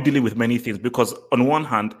 Or are we dealing with many things? Because on one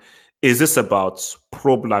hand, is this about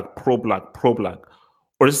pro-black,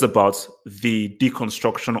 or is this about the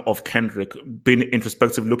deconstruction of Kendrick, being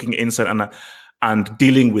introspective, looking inside and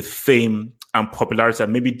dealing with fame and popularity,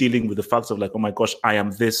 and maybe dealing with the fact of like, oh my gosh, I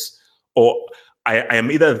am this, or I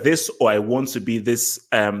am either this, or I want to be this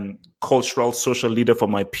cultural, social leader for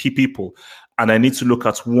my people, and I need to look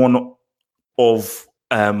at one of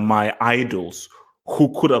my idols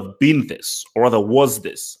who could have been this, or rather was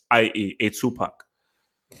this, i.e. a Tupac.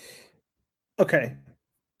 Okay.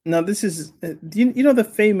 Now this is, you know the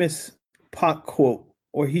famous Pac quote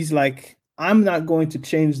where he's like, I'm not going to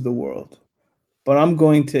change the world, but I'm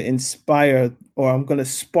going to inspire, or I'm going to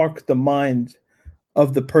spark the mind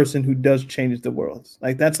of the person who does change the world.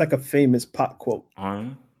 Like that's like a famous Pac quote.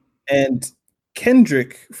 And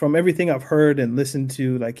Kendrick, from everything I've heard and listened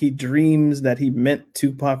to, like he dreams that he met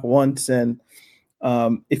Tupac once. And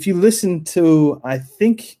if you listen to, I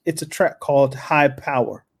think it's a track called High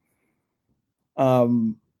Power.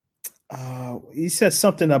 He says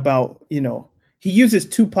something about, you know, he uses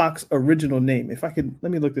Tupac's original name. If I could,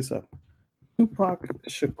 let me look this up. Tupac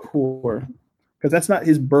Shakur, because that's not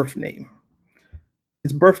his birth name.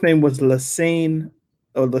 His birth name was LaShawn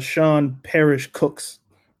Parrish Crooks.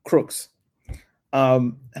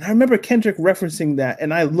 And I remember Kendrick referencing that,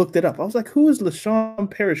 and I looked it up. I was like, who is LaShawn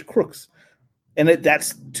Parrish Crooks? And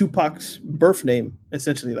that's Tupac's birth name,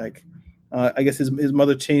 essentially. Like, I guess his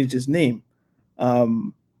mother changed his name.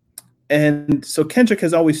 And so Kendrick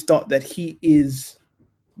has always thought that he is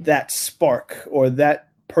that spark, or that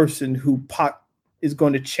person who Pac is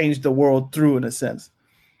going to change the world through, in a sense.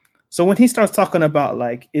 So when he starts talking about,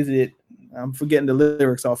 like, I'm forgetting the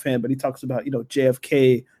lyrics offhand, but he talks about, you know,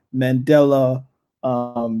 JFK, Mandela,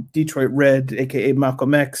 Detroit Red, aka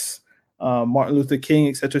Malcolm X, Martin Luther King,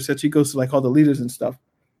 etc., etc. He goes to like all the leaders and stuff.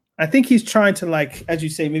 I think he's trying to, like, as you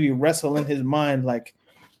say, maybe wrestle in his mind, like,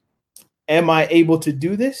 am I able to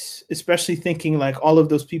do this? Especially thinking like all of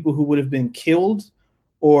those people who would have been killed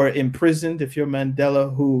or imprisoned, if you're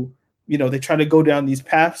Mandela, who, you know, they try to go down these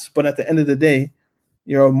paths, but at the end of the day,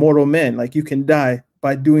 you're a mortal man. Like you can die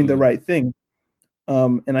by doing the right thing.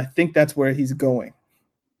 And I think that's where he's going.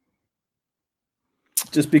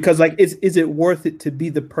 Just because, like, is it worth it to be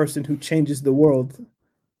the person who changes the world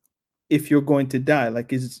if you're going to die?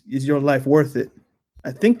 Like, is your life worth it?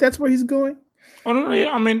 I think that's where he's going. Oh, no,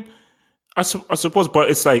 yeah, I mean, I suppose, but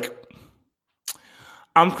it's like,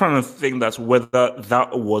 I'm trying to think that whether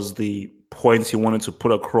that was the points he wanted to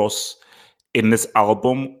put across in this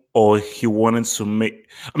album, or he wanted to make?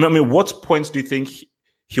 I mean, what points do you think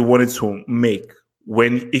he wanted to make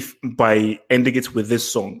if by ending it with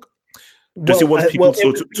this song? Does he want people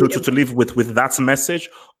to live with that message,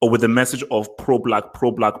 or with the message of pro-black,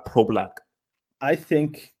 pro-black, pro-black? I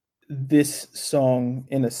think this song,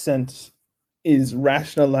 in a sense, is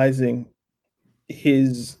rationalizing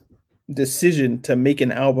his decision to make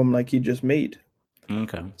an album like he just made.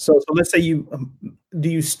 Okay. So let's say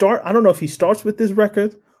you start. I don't know if he starts with this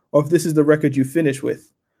record or if this is the record you finish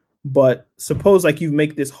with. But suppose like you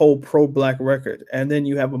make this whole pro-black record, and then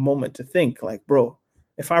you have a moment to think, like, bro,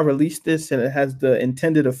 if I release this and it has the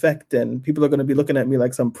intended effect, then people are going to be looking at me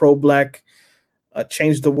like some pro-black,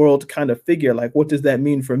 change the world kind of figure. Like, what does that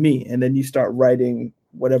mean for me? And then you start writing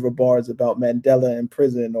whatever bars about Mandela in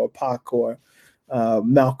prison, or Pac, or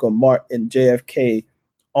Malcolm, Martin, JFK,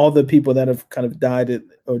 all the people that have kind of died in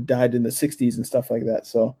the 60s and stuff like that.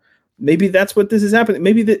 So maybe that's what this is happening.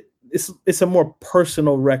 Maybe it's a more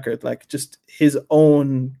personal record, like just his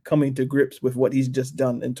own coming to grips with what he's just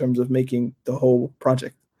done in terms of making the whole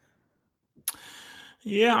project.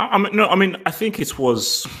 Yeah, I think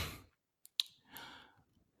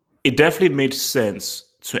it definitely made sense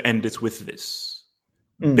to end it with this,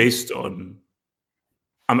 based on,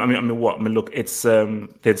 look, it's the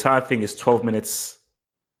entire thing is 12 minutes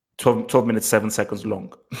 7 seconds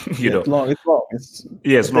long. It's long. It's long.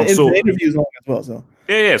 So the interview's long as well. So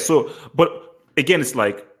yeah. So, but again, it's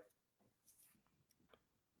like,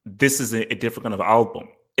 this is a different kind of album.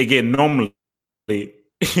 Again, normally,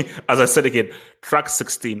 as I said again, track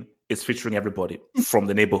 16 is featuring everybody from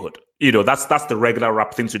the neighborhood. That's the regular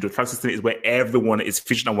rap thing to do. Track 16 is where everyone is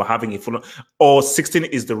featured and we're having a full. Or 16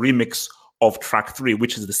 is the remix of track 3,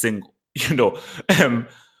 which is the single.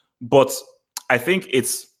 But I think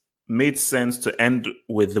it's made sense to end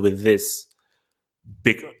with this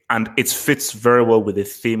big, and it fits very well with the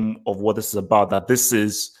theme of what this is about. That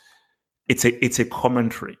it's a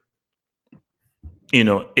commentary.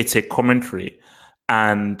 It's a commentary,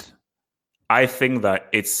 and I think that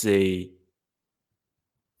it's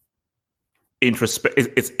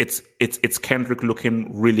it's Kendrick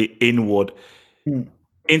looking really inward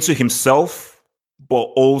into himself, but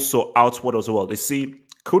also outward as well. You see,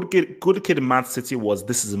 Good Kid, Mad City was,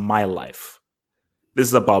 this is my life. This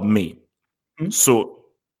is about me. So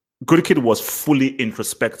Good Kid was fully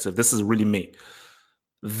introspective. This is really me.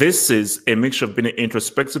 This is a mixture of being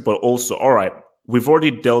introspective, but also, all right, we've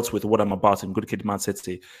already dealt with what I'm about in Good Kid, Mad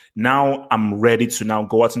City. Now I'm ready to now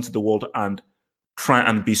go out into the world and try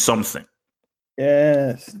and be something.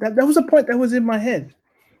 Yes, that was a point that was in my head.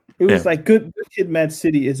 It was like Good Kid, Mad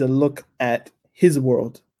City is a look at his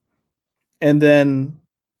world. And then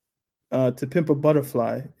To Pimp a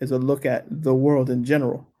Butterfly is a look at the world in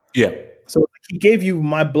general. Yeah. So he gave you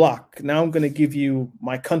my block. Now I'm going to give you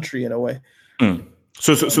my country in a way.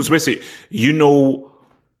 So basically,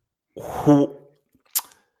 who.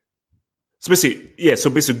 So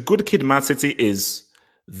basically, Good Kid, Mad City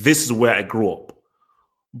this is where I grew up.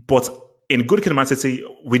 But in Good Kid, Mad City,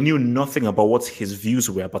 we knew nothing about what his views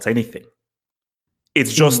were about anything.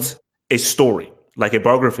 It's just a story, like a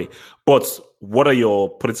biography. But what are your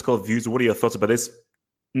political views? What are your thoughts about this?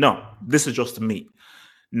 No, this is just me.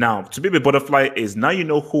 Now, To Be a Butterfly is, now you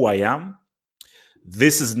know who I am.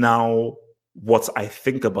 This is now what I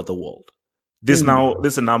think about the world. This is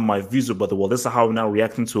now my views about the world. This is how I'm now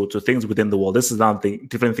reacting to things within the world. This is now the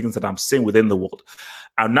different things that I'm saying within the world.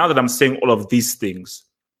 And now that I'm saying all of these things,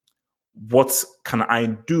 what can I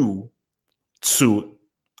do to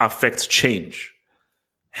affect change?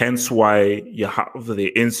 Hence why you have the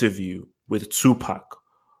interview with Tupac,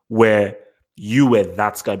 where you were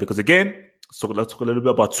that guy. Because again, so let's talk a little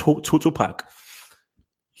bit about Tupac.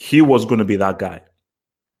 He was going to be that guy.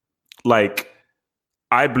 Like,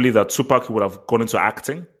 I believe that Tupac would have gone into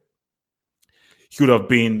acting. He would have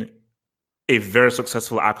been a very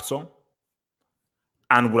successful actor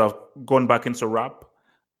and would have gone back into rap.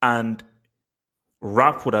 And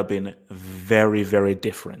rap would have been very, very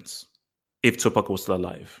different if Tupac was still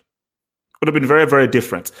alive. It would have been very, very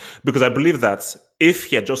different. Because I believe that if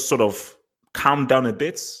he had just sort of calmed down a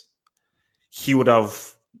bit, he would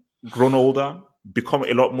have grown older, become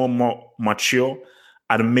a lot more mature,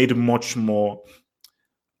 and made much more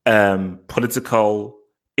political,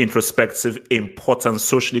 introspective, important,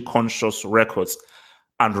 socially conscious records.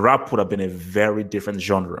 And rap would have been a very different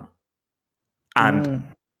genre. And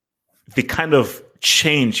the kind of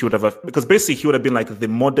change he would have, because basically he would have been like the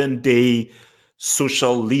modern day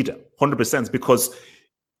social leader, 100%, because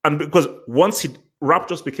once rap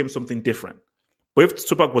just became something different. But if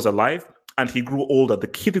Tupac was alive, and he grew older, the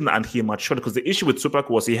kid and he matured, because the issue with Tupac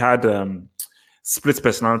was he had split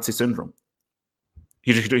personality syndrome.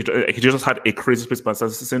 He just had a crazy split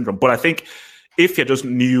personality syndrome. But I think if he just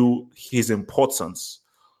knew his importance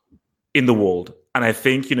in the world, and I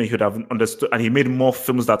think, he would have understood, and he made more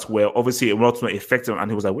films that were obviously a lot more effective, and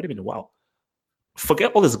he was like, wait a minute, wow,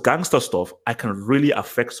 forget all this gangster stuff, I can really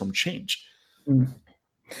affect some change.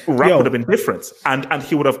 Rap would have been different, and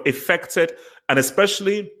he would have affected, and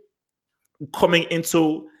especially coming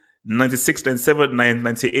into 96, 97,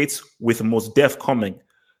 98 with Mos Def coming,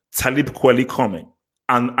 Talib Kweli coming,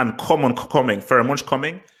 and Common coming, very much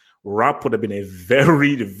coming, rap would have been a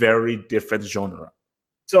very, very different genre.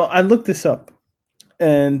 So I looked this up,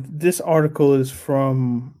 and this article is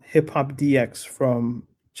from Hip Hop DX from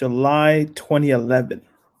July 2011.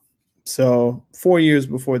 So 4 years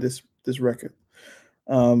before this record.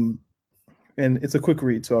 And it's a quick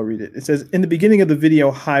read, so I'll read it. It says, in the beginning of the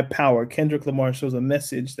video High Power, Kendrick Lamar shows a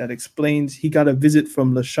message that explains he got a visit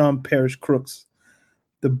from LaShawn Parrish Crooks,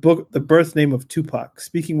 the birth name of Tupac.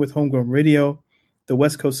 Speaking with Homegrown Radio, the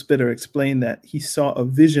West Coast Spitter explained that he saw a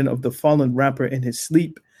vision of the fallen rapper in his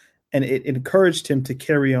sleep, and it encouraged him to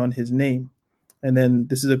carry on his name. And then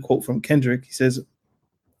this is a quote from Kendrick. He says,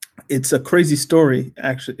 it's a crazy story,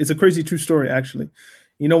 actually. It's a crazy true story, actually.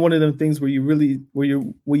 One of them things where you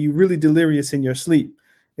really delirious in your sleep.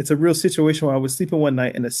 It's a real situation where I was sleeping one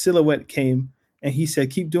night and a silhouette came and he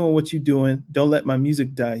said, keep doing what you're doing. Don't let my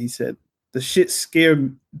music die. He said, the shit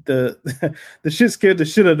scared the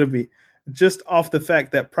shit out of me. Just off the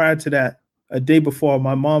fact that prior to that, a day before,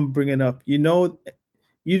 my mom bringing up, you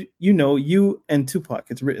and Tupac,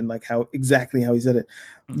 it's written like exactly how he said it.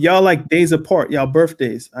 Y'all like days apart, y'all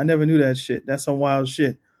birthdays. I never knew that shit. That's some wild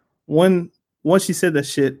shit. Once she said that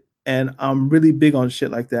shit, and I'm really big on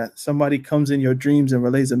shit like that, somebody comes in your dreams and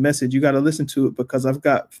relays a message, you got to listen to it, because I've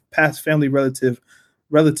got past family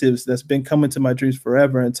relatives that's been coming to my dreams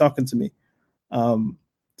forever and talking to me.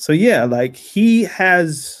 So yeah, like he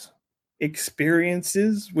has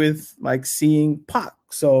experiences with like seeing Pac.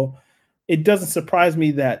 So it doesn't surprise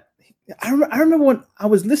me that I remember when I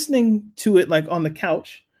was listening to it like on the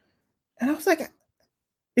couch, and I was like,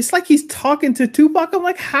 it's like he's talking to Tupac. I'm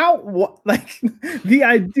like, how? What? Like the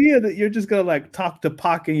idea that you're just gonna like talk to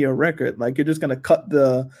Pac in your record, like you're just gonna cut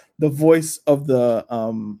the voice of the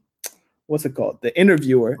what's it called, the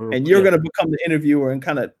interviewer, and you're gonna become the interviewer and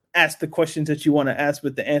kind of ask the questions that you want to ask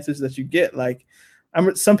with the answers that you get. Like,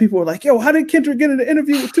 some people were like, "Yo, how did Kendrick get in an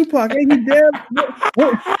interview with Tupac? Ain't he dead?"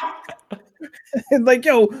 And like,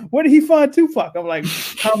 "Yo, where did he find Tupac?" I'm like,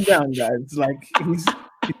 "Calm down, guys. Like, he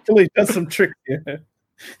really does some tricks here."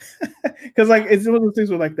 Because like it's one of those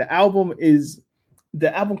things where like the album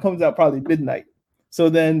comes out probably midnight, so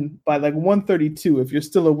then by like 1:32, if you're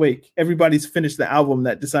still awake, everybody's finished the album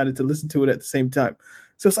that decided to listen to it at the same time.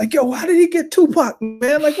 So it's like, yo, how did he get Tupac,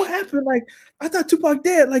 man? Like, what happened? Like, I thought Tupac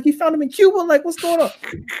dead. Like, he found him in Cuba. Like, what's going on?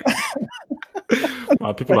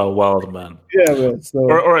 Wow, people are wild, man. Yeah, man. So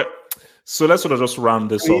all right. So let's sort of just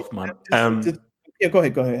round this off, man. Yeah, go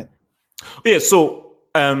ahead. Yeah, so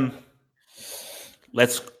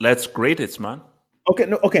let's grade it, man.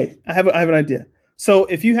 Okay. I have an idea. So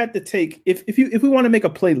if you had to take, if we want to make a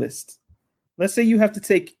playlist, let's say you have to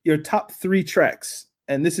take your top 3 tracks,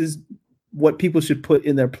 and this is what people should put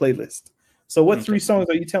in their playlist. So what 3 songs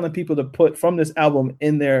are you telling people to put from this album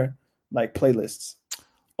in their like playlists?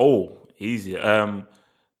 Oh, easy.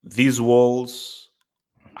 These Walls,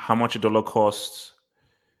 How Much a Dollar Costs,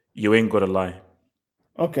 You Ain't Gotta Lie.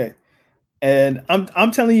 Okay. And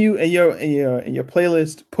I'm telling you in your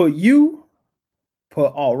playlist, put You,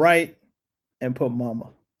 put All Right, and put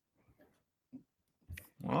Mama.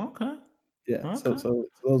 Okay. Yeah. Okay. So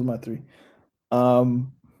those are my 3.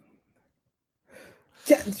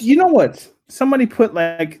 Yeah, you know what? Somebody put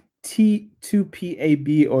like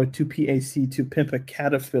T2PAB or 2PAC to pimp a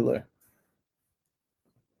caterpillar.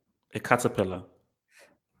 A caterpillar.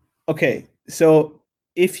 Okay, so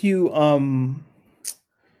if you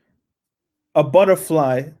a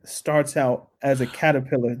butterfly starts out as a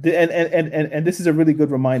caterpillar, and this is a really good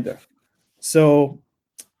reminder. So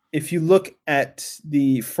if you look at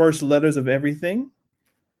the first letters of everything,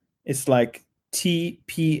 it's like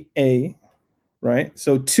TPA. Right,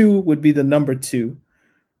 so 2 would be the number 2,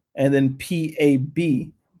 and then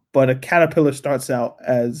PAB. But a caterpillar starts out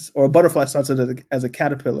or a butterfly starts out as a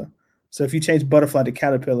caterpillar. So if you change butterfly to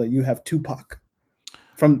caterpillar, you have Tupac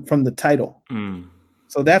from the title.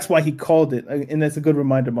 So that's why he called it, and that's a good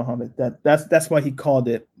reminder, Muhammad. That's why he called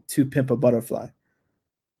it To Pimp a Butterfly,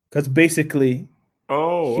 because basically,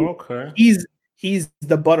 okay, he's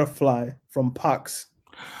the butterfly from Pac's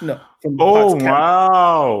No, from Pac's Oh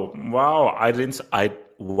catalog. wow.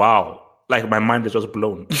 Wow. Like my mind is just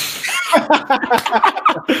blown.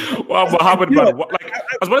 Wow, what happened, You know, man? What, like I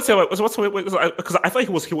was about to say, like, because I thought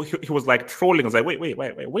he was like trolling. I was like, wait,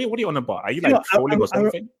 what are you on about? Are you you know, like trolling or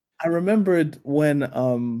something? I remembered when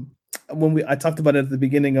I talked about it at the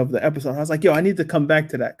beginning of the episode. I was like, yo, I need to come back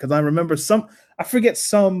to that because I remember I forget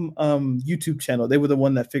some YouTube channel. They were the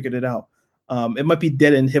one that figured it out. It might be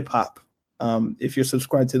Dead End Hip Hop. If you're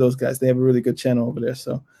subscribed to those guys, they have a really good channel over there.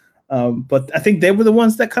 So, but I think they were the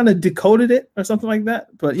ones that kind of decoded it or something like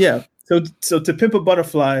that. But yeah, so To Pimp a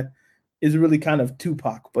Butterfly is really kind of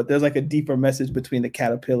Tupac, but there's like a deeper message between the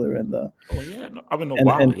caterpillar and the. Oh yeah, no, I mean, no, And,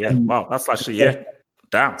 wow, and, yeah, and wow, that's actually yeah.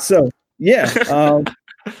 damn. So yeah.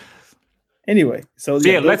 Anyway, so So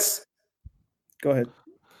yeah, let's go ahead.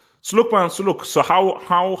 So look, man. So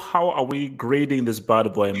how are we grading this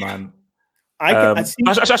bad boy, man? I see.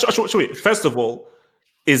 Wait. First of all,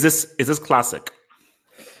 is this classic?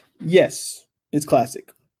 Yes, it's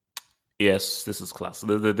classic. Yes, this is classic.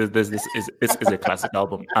 This is a classic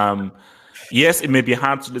album. Yes, it may be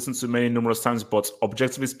hard to listen to many numerous times, but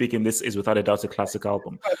objectively speaking, this is without a doubt a classic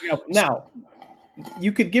album. Now,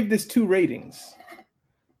 you could give this 2 ratings.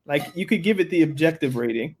 Like you could give it the objective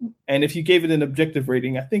rating, and if you gave it an objective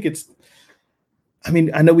rating, I think it's. I mean,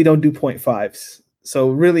 I know we don't do 0.5s, so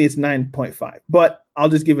really it's 9.5. But I'll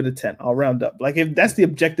just give it a 10. I'll round up. Like if that's the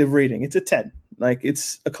objective rating, it's a 10. Like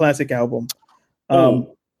it's a classic album. I'm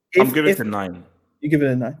giving it a 9. You give it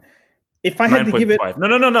a 9. If I had to give it, no,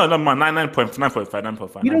 man,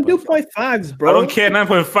 9.5. You don't do 0.5s, bro. I don't care.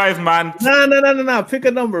 9.5, man. No. Pick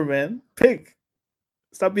a number, man. Pick.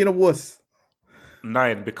 Stop being a wuss.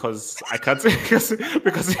 9 because I can't because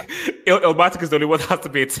Illmatic is the only one that has to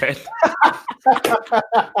be a 10.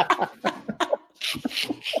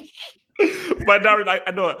 My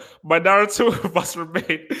narrative must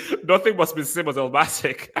remain. Nothing must be the same as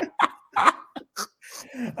Illmatic.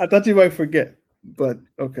 I thought you might forget, but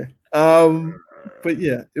okay. But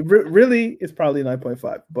yeah, really, it's probably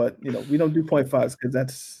 9.5. But we don't do 0.5s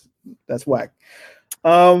because that's whack.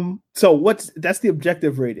 So that's the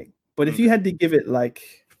objective rating. But if you had to give it, like,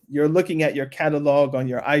 you're looking at your catalog on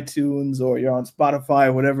your iTunes or you're on Spotify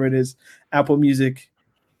or whatever it is, Apple Music,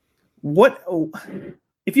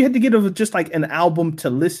 if you had to give it just like an album to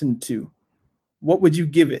listen to, what would you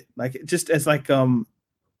give it? Like just as like what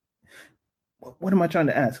am I trying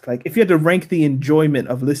to ask? Like if you had to rank the enjoyment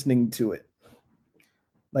of listening to it,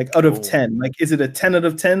 like out of 10, like is it a 10 out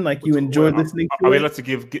of 10? Like you enjoyed listening to it? Are we allowed to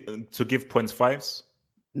give 0.5s?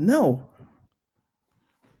 No.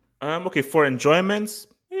 Okay, for enjoyment,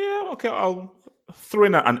 yeah, okay, I'll throw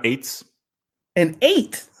in an 8. An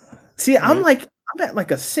 8? See, I'm at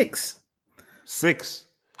like a 6. 6?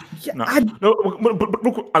 Yeah, no,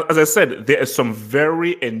 but as I said, there are some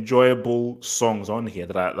very enjoyable songs on here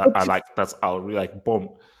that I like. I'll really like. Boom.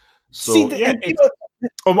 So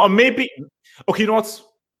or maybe okay. You know what?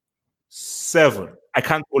 7. I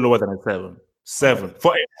can't go lower than a 7. 7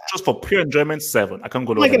 just for pure enjoyment. 7. I can't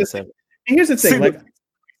go lower than a 7. Here's the thing,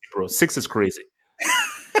 bro, 6 is crazy.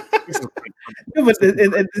 No, but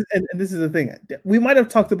and this is the thing. We might have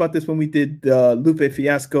talked about this when we did Lupe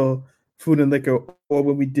Fiasco, Food and Liquor, or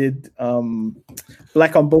when we did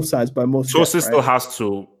Black on Both Sides by Mos Def. Sources still has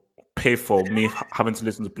to pay for me having to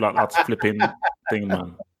listen to Black Arts flipping thing,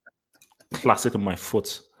 man. Classic on my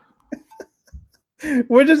foot.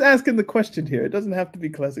 We're just asking the question here. It doesn't have to be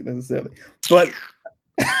classic necessarily, but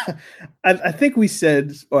I think we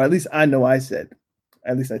said, or at least I know I said,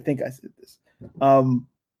 at least I think I said this,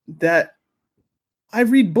 that I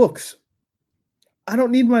read books. I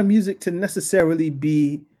don't need my music to necessarily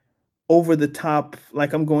be over the top,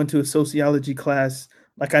 like I'm going to a sociology class,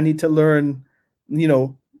 like I need to learn,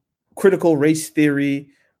 critical race theory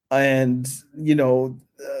and,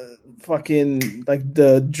 fucking like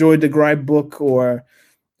the Joy DeGruy book or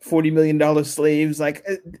 $40 Million Slaves. Like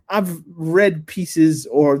I've read pieces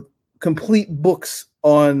or complete books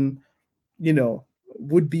on,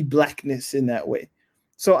 would-be blackness in that way.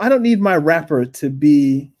 So I don't need my rapper to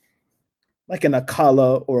be like an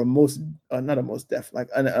Akala or not a Mos Def, like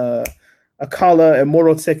an Akala,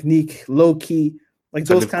 Immortal Technique, Low Key, like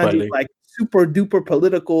those kinds of like super duper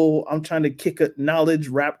political, I'm trying to kick a knowledge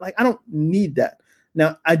rap. Like I don't need that.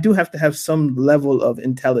 Now I do have to have some level of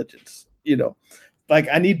intelligence, like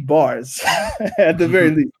I need bars at the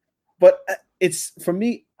very least. But it's, for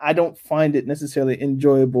me, I don't find it necessarily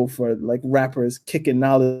enjoyable for like rappers kicking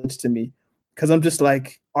knowledge to me, because I'm just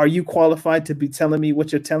like, are you qualified to be telling me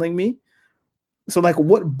what you're telling me? So like,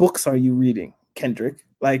 what books are you reading, Kendrick?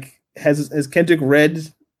 Like, has Kendrick read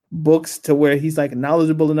books to where he's like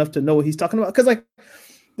knowledgeable enough to know what he's talking about? Because like,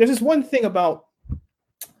 there's this one thing about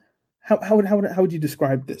how would you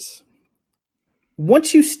describe this?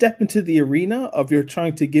 Once you step into the arena of you're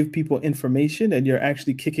trying to give people information and you're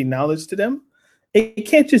actually kicking knowledge to them, it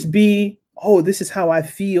can't just be, oh, this is how I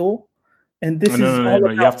feel, and this is all no.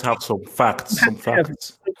 You have to have some facts,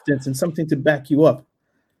 substance and something to back you up.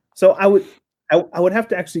 So I would have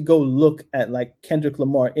to actually go look at like Kendrick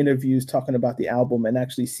Lamar interviews talking about the album and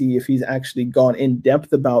actually see if he's actually gone in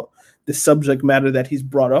depth about the subject matter that he's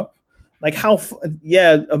brought up. Like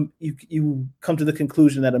you come to the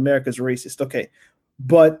conclusion that America's racist. Okay.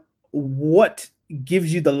 But what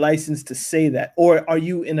gives you the license to say that? Or are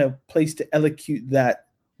you in a place to elocute that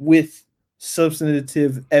with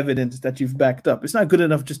substantive evidence that you've backed up? It's not good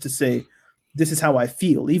enough just to say, this is how I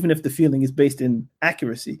feel, even if the feeling is based in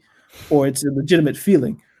accuracy or it's a legitimate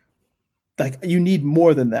feeling. Like, you need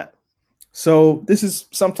more than that. So this is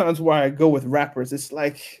sometimes why I go with rappers. It's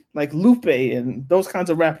like Lupe and those kinds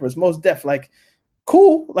of rappers, Mos Def, like,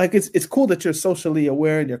 cool. Like, it's cool that you're socially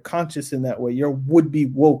aware and you're conscious in that way. You're would-be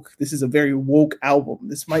woke. This is a very woke album.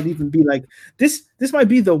 This might even be like, this might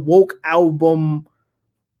be the woke album,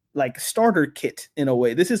 like, starter kit in a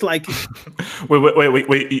way. This is like...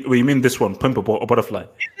 wait, you mean this one, Pimp a Butterfly?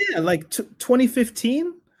 Yeah, like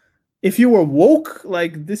 2015? If you were woke,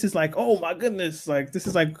 like, this is like, oh my goodness, like, this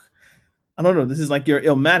is like, I don't know, this is like you're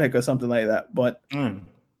Illmatic or something like that. But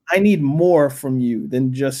I need more from you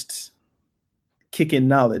than just kicking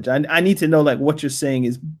knowledge. I need to know like what you're saying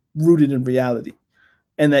is rooted in reality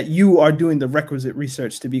and that you are doing the requisite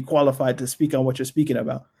research to be qualified to speak on what you're speaking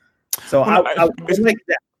about. So I would like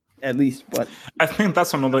that at least. But I think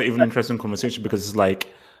that's another even interesting conversation, because it's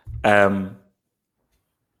like,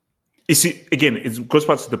 you see, again, it goes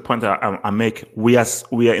back to the point that I make. We are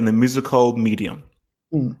in the musical medium.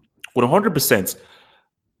 With 100%,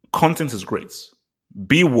 content is great.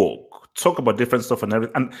 Be woke. Talk about different stuff and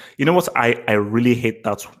everything. And you know what? I really hate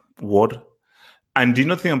that word. And do you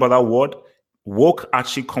know the thing about that word? Woke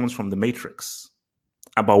actually comes from the Matrix,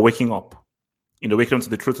 about waking up. You know, waking up to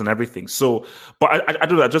the truth and everything. So, but I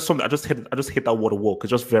do that. I just hate that word woke.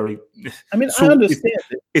 It's just very. I mean, I understand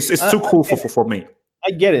it's too cool for me.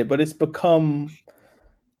 I get it, but it's become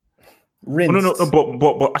rinsed. No,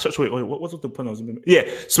 but actually, wait, what was the point I was making? Yeah,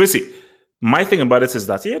 so basically, my thing about it is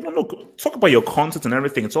that, talk about your content and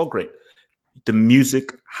everything. It's all great. The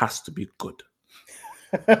music has to be good.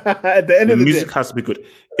 At the end of the music day, has to be good.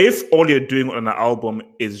 If all you're doing on an album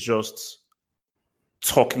is just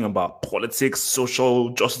talking about politics, social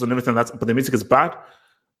justice, and everything, but the music is bad,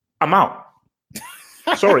 I'm out.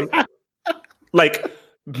 Sorry. Like,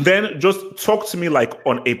 then just talk to me like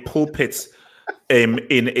on a pulpit in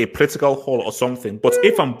a political hall or something. But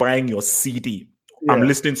if I'm buying your CD, I'm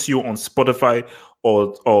listening to you on Spotify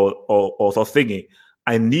or thingy,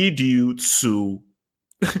 I need you to...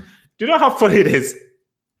 Do you know how funny it is?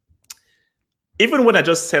 Even when I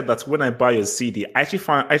just said that when I buy a CD, I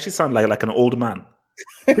actually sound like an old man.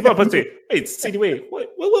 People are say, "Wait, CD, wait,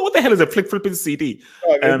 what the hell is a flipping CD?"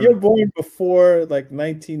 If you're born before like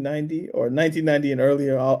 1990 or 1990 and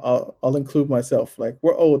earlier, I'll include myself. Like,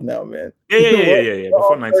 we're old now, man. Yeah.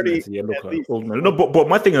 Before 1990, look, old man. No, but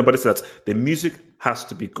my thing about it is that the music has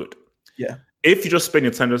to be good. Yeah. If you just spend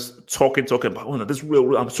your time just talking about, oh no, this is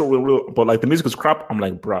real, I'm so real, but like the music is crap, I'm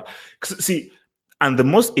like, bruh. See, and the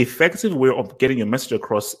most effective way of getting your message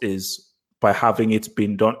across is by having it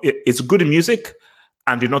being done. It's good music,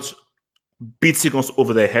 and you're not beating us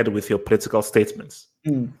over the head with your political statements.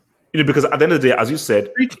 Because at the end of the day, as you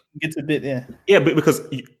said, it's a bit, yeah, but because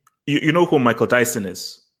you know who Michael Dyson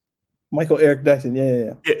is. Michael Eric Dyson,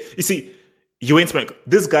 yeah. You see, you ain't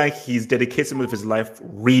this guy. He's dedicating with his life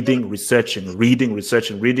reading, researching. He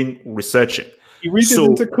reaches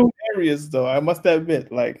into cool areas, though. I must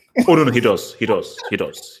admit, like. Oh no, he does. No,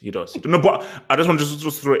 but I just want to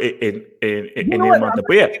just throw a name out there.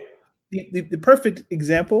 But yeah. The perfect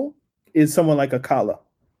example is someone like Akala.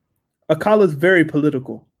 Akala is very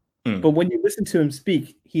political, but when you listen to him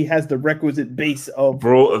speak, he has the requisite base of...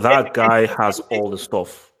 Bro, that guy has all the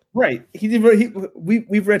stuff. Right.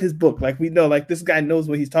 We've read his book. Like, we know, like, this guy knows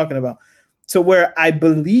what he's talking about. So where I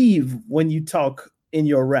believe when you talk in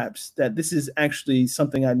your raps that this is actually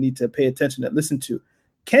something I need to pay attention and listen to.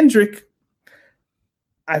 Kendrick,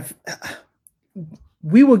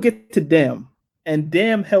 we will get to Damn. And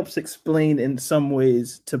Damn helps explain in some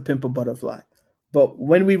ways to Pimp a Butterfly. But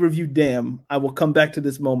when we review Damn, I will come back to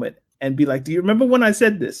this moment and be like, do you remember when I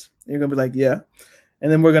said this? And you're going to be like, yeah.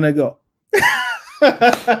 And then we're going to go.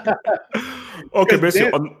 Okay,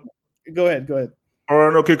 basically. Go ahead. All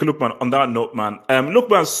right, okay, look, man. On that note, man. Look,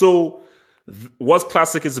 man, so What's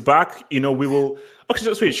Classic is back. You know, we will. Okay,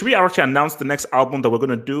 so wait, should we actually announce the next album that we're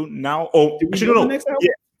gonna do now? Oh, actually, no.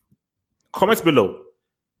 Yeah. Comments below.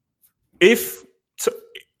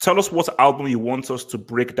 Tell us what album you want us to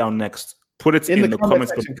break down next. Put it in the comment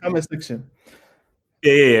section.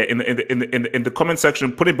 Yeah. In the comment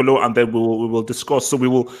section, put it below, and then we will discuss. So we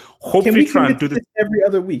will hopefully try and do this every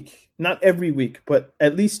other week, not every week, but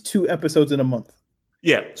at least 2 episodes in a month.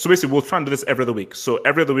 Yeah. So basically, we'll try and do this every other week. So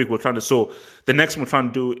every other week we're trying to. So the next one we're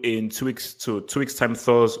trying to do in 2 weeks to 2 weeks time,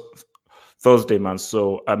 Thursday, man.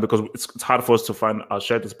 So because it's hard for us to find our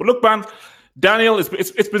schedules. But look, man, Daniel, it's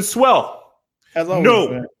been swell. As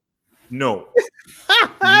always, No.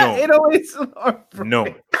 It always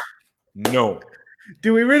No.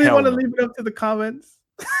 Do we really want to leave it up to the comments?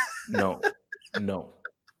 No.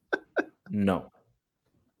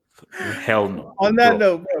 Hell no. On that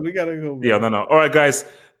note, bro, we gotta go. Bro. Yeah, no. All right, guys.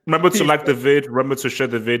 Remember to like the vid. Remember to share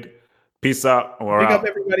the vid. Peace out. Pick up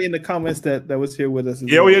everybody in the comments that was here with us.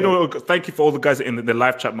 No. Thank you for all the guys in the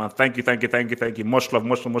live chat, man. Thank you. Much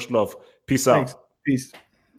love. Peace out. Peace.